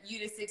you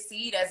to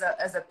succeed as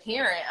a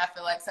parent. I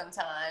feel like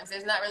sometimes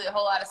there's not really a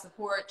whole lot of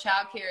support.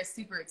 Childcare is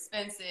super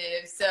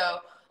expensive. So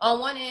on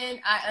one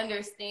end, I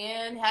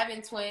understand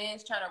having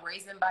twins, trying to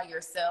raise them by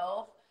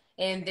yourself,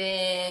 and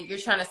then you're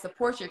trying to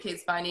support your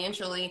kids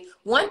financially.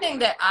 One thing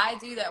that I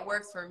do that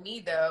works for me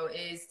though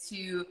is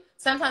to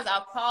sometimes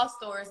I'll call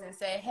stores and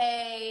say,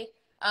 hey,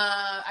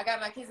 I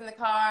got my kids in the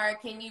car.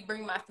 Can you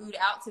bring my food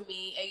out to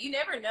me? And you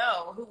never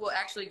know who will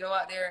actually go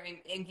out there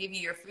and give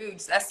you your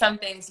food. So that's some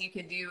things you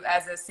could do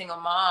as a single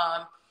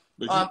mom,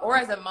 or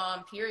as a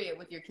mom, period,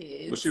 with your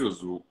kids. But she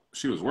was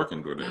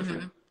working DoorDash.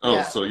 Mm-hmm. Oh,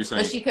 yeah. So you're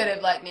saying? But she could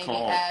have like maybe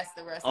asked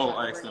the restaurant.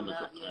 Oh, asked them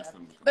to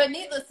come. But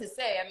needless to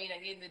say, I mean, at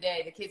the end of the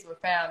day, the kids were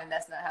found, and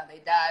that's not how they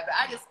died. But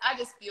I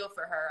just feel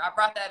for her. I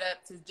brought that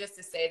up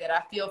to say that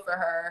I feel for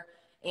her,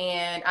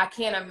 and I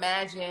can't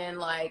imagine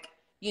like.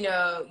 You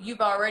know,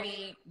 you've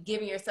already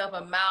given yourself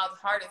a mild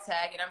heart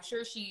attack, and I'm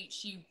sure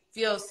she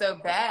feels so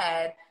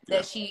bad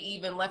that she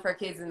even left her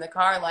kids in the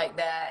car like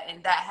that,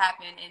 and that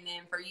happened, and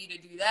then for you to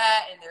do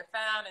that, and they're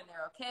found, and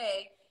they're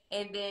okay,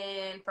 and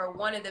then for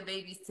one of the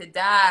babies to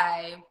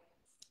die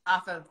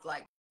off of,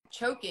 like,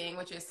 choking,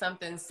 which is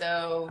something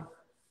so,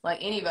 like,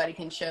 anybody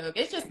can choke.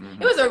 It's just,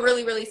 it was a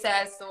really, really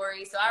sad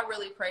story, so I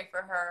really pray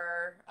for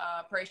her,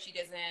 pray she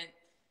doesn't,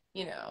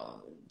 you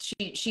know,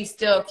 she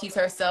still keeps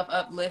herself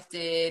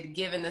uplifted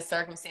given the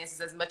circumstances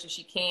as much as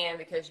she can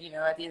because, you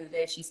know, at the end of the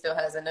day, she still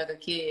has another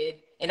kid.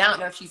 And I don't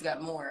know if she's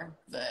got more,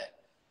 but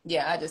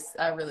yeah,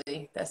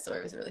 that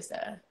story was really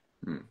sad.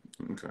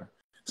 Okay.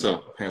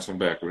 So, handsome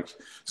backwards.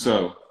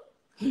 So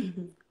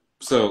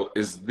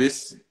is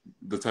this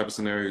the type of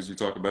scenarios you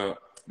talk about?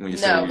 When you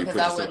no, because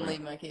I wouldn't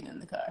leave my kid in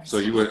the car. So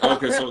you would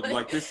so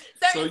like this.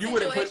 So you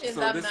wouldn't put.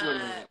 So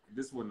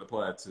this wouldn't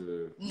apply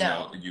to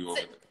you.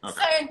 Okay.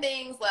 Certain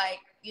things like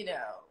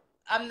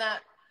I'm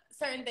not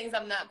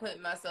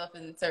putting myself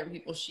in certain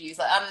people's shoes.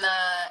 Like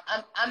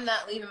I'm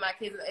not leaving my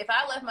kids. If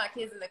I left my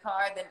kids in the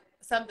car,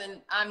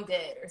 then I'm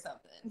dead or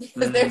something.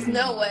 Because there's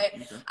no way.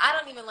 Okay. I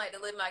don't even like to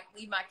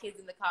leave my kids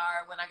in the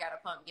car when I gotta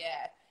pump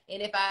gas.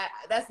 And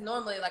that's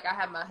normally like I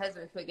have my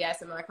husband put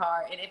gas in my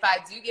car. And if I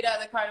do get out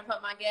of the car to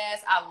pump my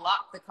gas, I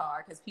lock the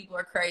car because people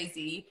are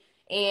crazy.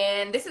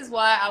 And this is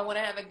why I want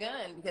to have a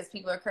gun because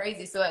people are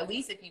crazy. So at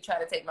least if you try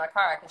to take my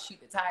car, I can shoot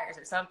the tires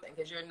or something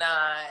because you're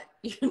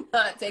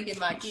not taking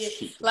my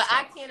kids. Like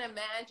I can't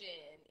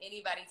imagine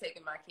anybody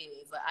taking my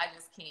kids. Like I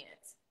just can't.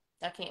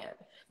 I can't.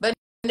 But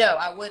no,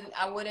 I wouldn't.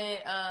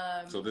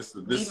 So this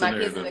leave my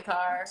kids in the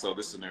car. So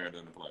this scenario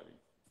doesn't apply to you.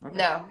 Okay.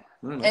 No.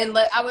 Really? And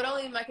I would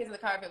only leave my kids in the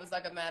car if it was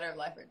like a matter of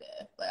life or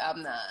death. Like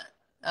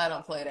I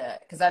don't play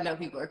that because I know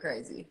people are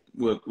crazy.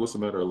 What's the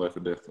matter of life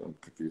or death? I'm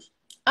confused.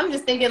 I'm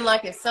just thinking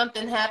like if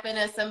something happened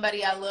to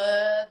somebody I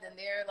loved and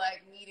they're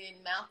like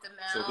needing mouth to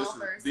mouth.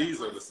 So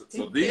these are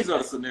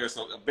the scenarios.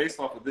 So based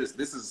off of this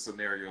is a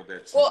scenario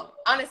that. Well,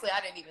 honestly, I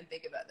didn't even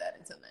think about that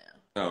until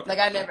now. Okay. Like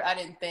I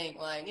didn't think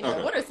like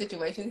what are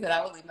situations that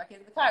I would leave my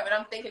kids in the car? But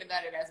I'm thinking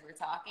about it as we're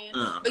talking.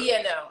 But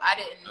yeah, no, I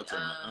didn't. I'll turn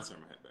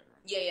my head back.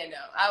 Yeah, no.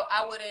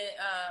 I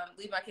wouldn't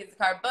leave my kids in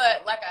the car.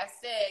 But like I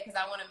said, because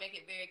I want to make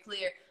it very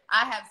clear,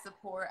 I have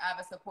support. I have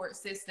a support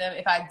system.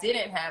 If I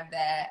didn't have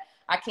that,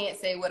 I can't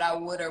say what I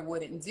would or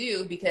wouldn't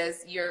do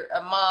because you're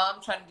a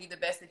mom trying to do the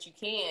best that you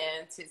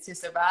can to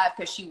survive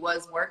because she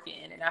was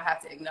working, and I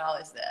have to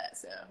acknowledge that.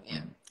 So,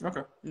 yeah.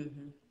 Okay.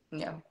 Mm-hmm.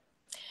 Yeah.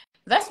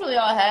 That's really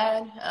all I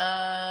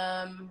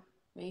had.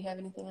 Do you have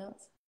anything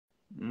else?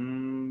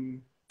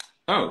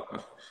 Oh, I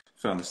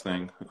found this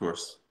thing, of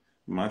course,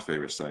 my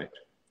favorite site.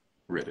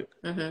 Reddit.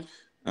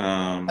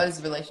 This is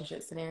a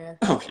relationship scenario.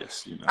 Oh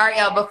yes, All right,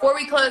 y'all. Before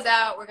we close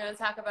out, we're gonna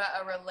talk about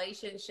a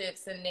relationship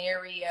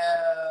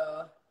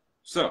scenario.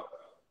 So,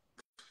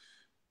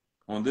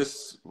 on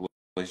this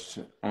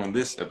relationship, on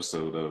this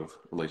episode of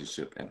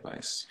Relationship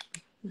Advice,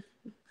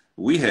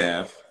 we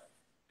have,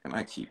 and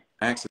I keep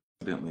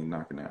accidentally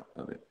knocking out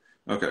of it.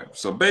 Okay,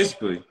 so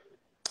basically,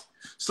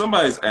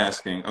 somebody's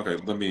asking, okay,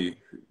 let me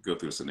go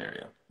through a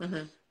scenario.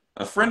 Mm-hmm.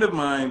 A friend of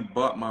mine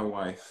bought my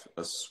wife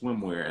a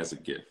swimwear as a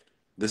gift.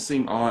 This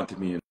seemed odd to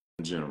me in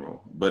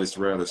general, but it's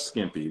rather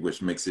skimpy,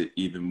 which makes it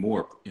even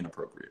more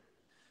inappropriate.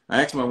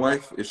 I asked my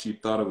wife if she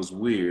thought it was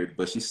weird,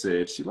 but she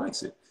said she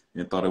likes it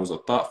and thought it was a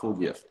thoughtful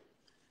gift.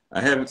 I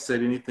haven't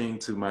said anything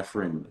to my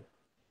friend.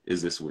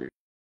 Is this weird?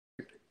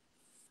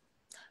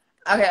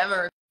 Okay, I'm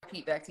going to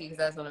repeat back to you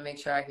because I just want to make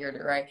sure I heard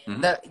it right.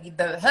 Mm-hmm.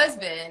 The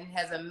husband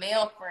has a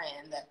male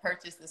friend that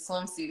purchased a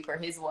swimsuit for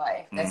his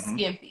wife that's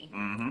skimpy.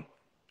 Mm-hmm.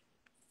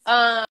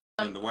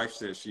 And the wife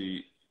says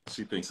she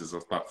thinks it's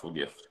a thoughtful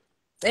gift.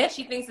 Yeah,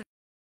 she thinks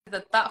it's a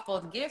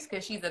thoughtful gift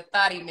because she's a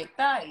thotty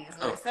McThotty is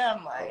what it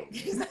sounds like.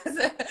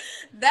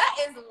 That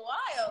is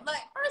wild.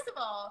 Like, first of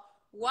all,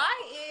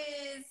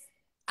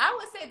 I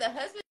would say the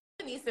husband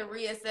needs to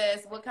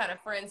reassess what kind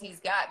of friends he's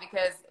got,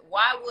 because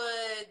why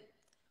would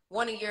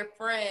one of your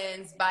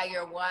friends buy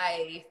your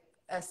wife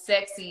a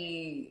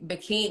sexy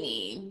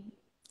bikini?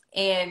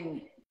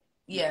 And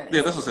yeah,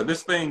 that's what I said.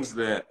 There's things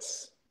that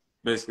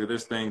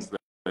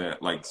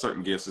like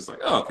certain gifts, it's like,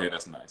 oh, okay,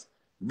 that's nice.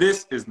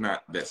 This is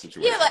not that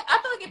situation. Yeah, like I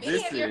feel like if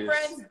any of your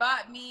friends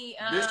bought me,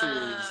 this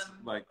is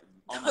like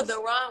almost, the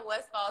Ron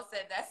Westfall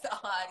said that's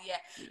odd. Yeah,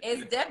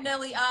 it's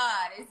definitely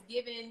odd. It's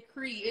giving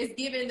creep. It's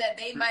giving that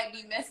they might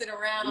be messing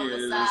around on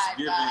the side.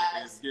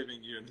 It's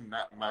giving you're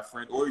not my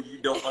friend, or you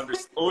don't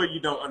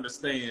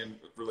understand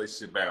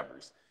relationship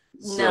boundaries.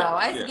 So, no,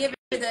 it's giving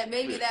that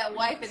maybe that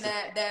wife and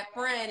that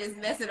friend is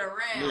messing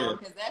around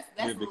because that's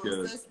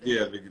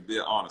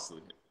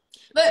honestly.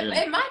 But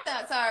and my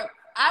thoughts are,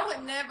 I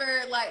would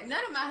never, like,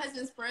 none of my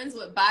husband's friends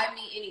would buy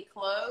me any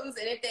clothes,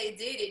 and if they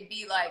did, it'd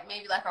be like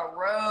maybe like a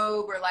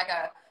robe or like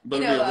a,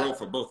 but it'd be a robe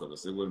for both of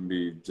us. It wouldn't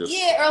be just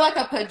or like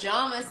a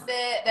pajama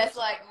set that's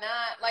like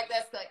not like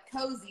that's like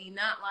cozy,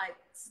 not like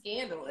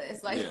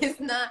scandalous. Like it's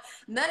not.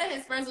 None of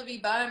his friends would be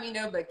buying me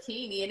no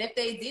bikini, and if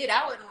they did,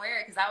 I wouldn't wear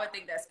it because I would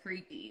think that's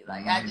creepy.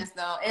 Like I just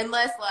don't,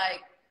 unless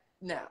like.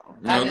 No.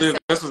 I'm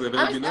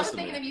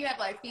thinking if you have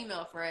like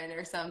female friend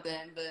or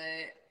something,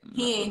 but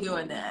he ain't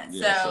doing that. No.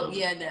 That would be,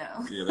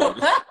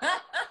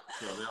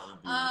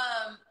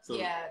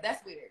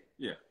 that's weird.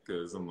 Yeah,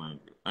 because I'm like,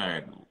 all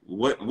right,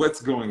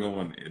 what's going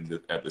on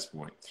at this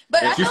point?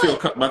 But if you feel,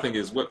 my thing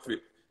is, what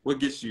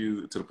gets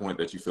you to the point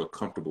that you feel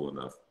comfortable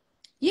enough?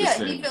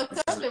 Yeah, you feel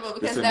comfortable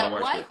because that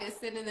wife is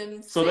sending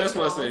them. So that's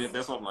what I say.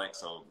 That's what I'm like.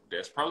 So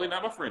that's probably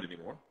not my friend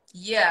anymore.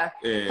 Yeah,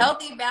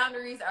 healthy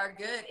boundaries are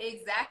good.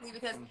 Exactly,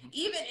 because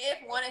even if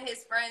one of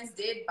his friends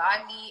did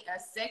buy me a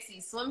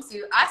sexy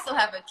swimsuit, I still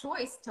have a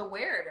choice to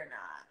wear it or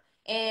not.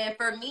 And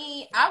for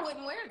me, I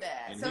wouldn't wear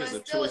that. And so he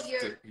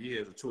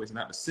has a choice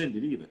not to send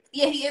it either.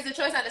 Yeah, he has a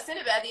choice not to send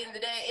it. But at the end of the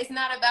day, it's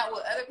not about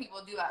what other people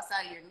do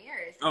outside of your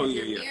marriage.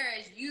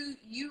 Marriage,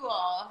 you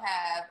all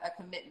have a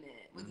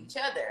commitment with each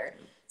other.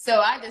 So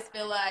I just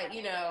feel like,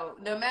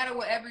 no matter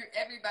what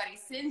everybody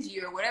sends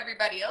you or what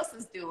everybody else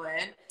is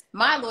doing,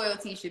 my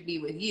loyalty should be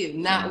with you,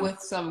 not with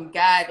some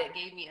guy that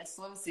gave me a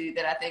swimsuit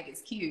that I think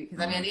is cute.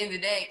 Because, at the end of the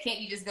day, can't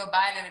you just go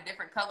buy it in a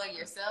different color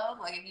yourself?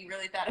 Like, if you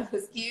really thought it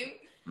was cute,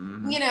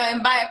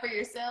 and buy it for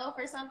yourself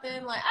or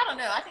something? Like, I don't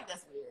know. I think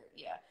that's weird.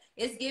 Yeah.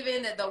 It's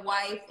given that the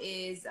wife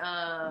is...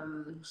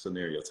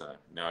 Scenario time.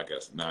 Now I got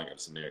a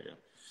scenario.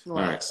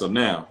 Right. All right. So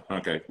now,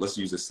 let's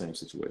use the same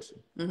situation.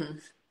 Mm-hmm.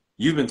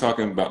 You've been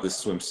talking about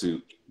this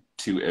swimsuit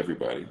to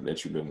everybody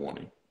that you've been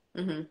wanting,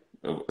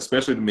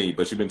 especially to me,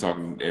 but you've been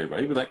talking to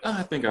everybody. You'd be like, oh,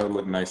 I think I would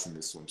look nice in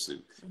this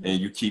swimsuit. And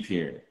you keep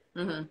hearing it.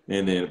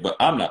 And then, but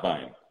I'm not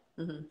buying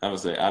it. I would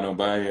say, I don't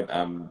buy it.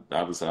 I'm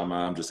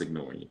just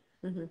ignoring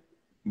you.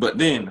 But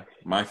then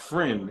my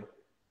friend,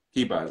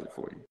 he buys it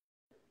for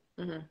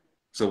you.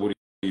 So what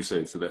do you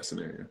say to that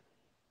scenario?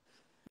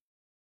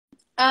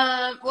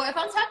 Well, if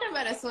I'm talking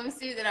about a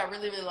swimsuit that I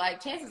really, really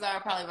like, chances are I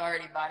probably have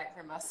already bought it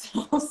for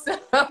myself. So,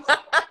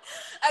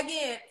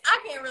 again, I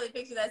can't really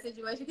picture that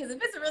situation because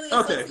if it's really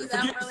a swimsuit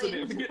that I'm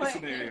really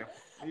enjoying,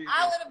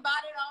 I would have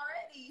bought it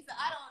already. So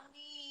I don't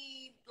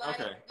need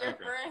your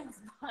friends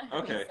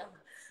buying me something.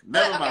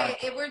 Never mind.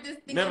 If we're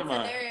just thinking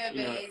scenario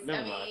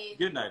based,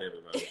 good night,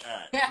 everybody. All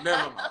right.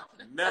 Never mind.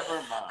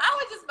 I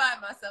would just buy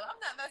it myself. I'm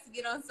not about to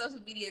get on social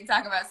media and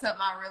talk about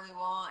something I really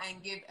want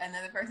and give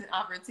another person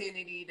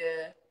opportunity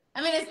to.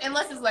 I mean,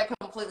 unless it's like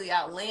completely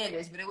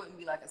outlandish, but it wouldn't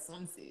be like a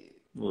swimsuit.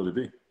 What would it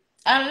be?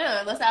 I don't know.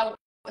 Unless I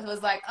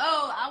was like,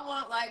 oh, I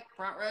want like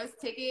front row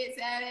tickets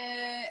at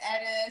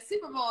a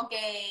Super Bowl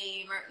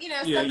game or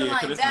something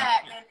like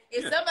that. And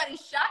if somebody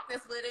shocked us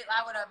with it,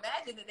 I would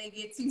imagine that they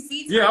get 2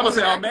 seats. Yeah, I would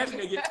say I imagine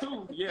they get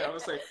 2. Yeah, I would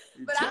say.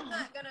 But 2. I'm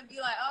not gonna be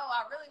like, oh,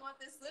 I really want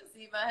this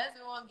swimsuit. My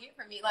husband won't get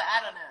for me. Like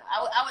I don't know.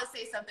 I would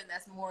say something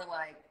that's more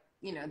like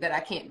that I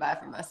can't buy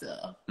for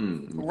myself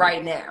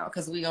right now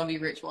because we're gonna be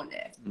rich one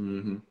day.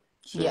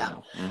 Sure. Yeah.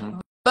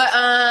 But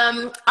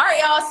all right,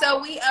 y'all. So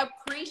we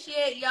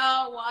appreciate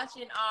y'all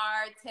watching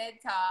our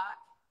TED Talk.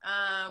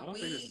 I don't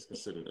think this is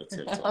considered a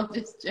TikTok. I'm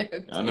just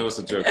joking. I know it's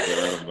a joke, but I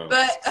don't know.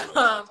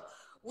 But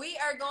we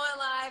are going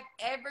live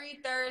every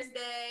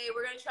Thursday.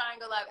 We're going to try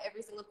and go live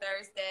every single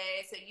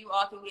Thursday so you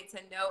all can get to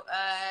know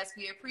us.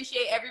 We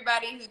appreciate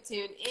everybody who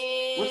tuned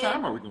in. What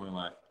time are we going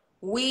live?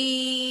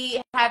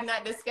 We have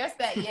not discussed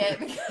that yet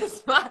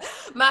because my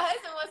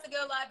husband wants to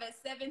go live at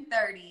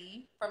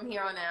 7:30 from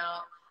here on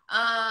out.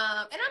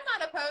 And I'm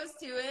not opposed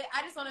to it.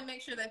 I just want to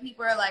make sure that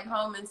people are like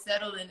home and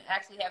settled and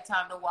actually have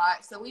time to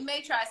watch. So we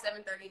may try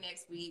 7:30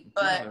 next week.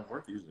 But I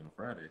work usually on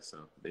Friday,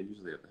 so they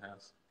usually at the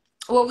house.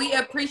 Well, we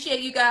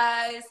appreciate you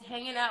guys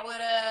hanging out with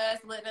us,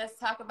 letting us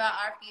talk about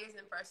our fears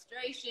and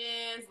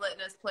frustrations,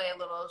 letting us play a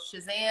little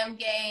Shazam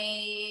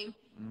game,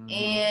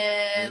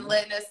 and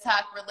letting us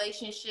talk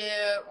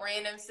relationship,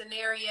 random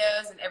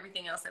scenarios, and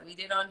everything else that we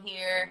did on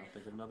here. I'll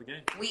think of another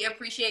game. We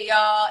appreciate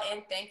y'all,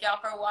 and thank y'all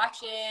for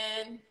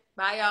watching.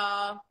 Bye,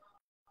 y'all.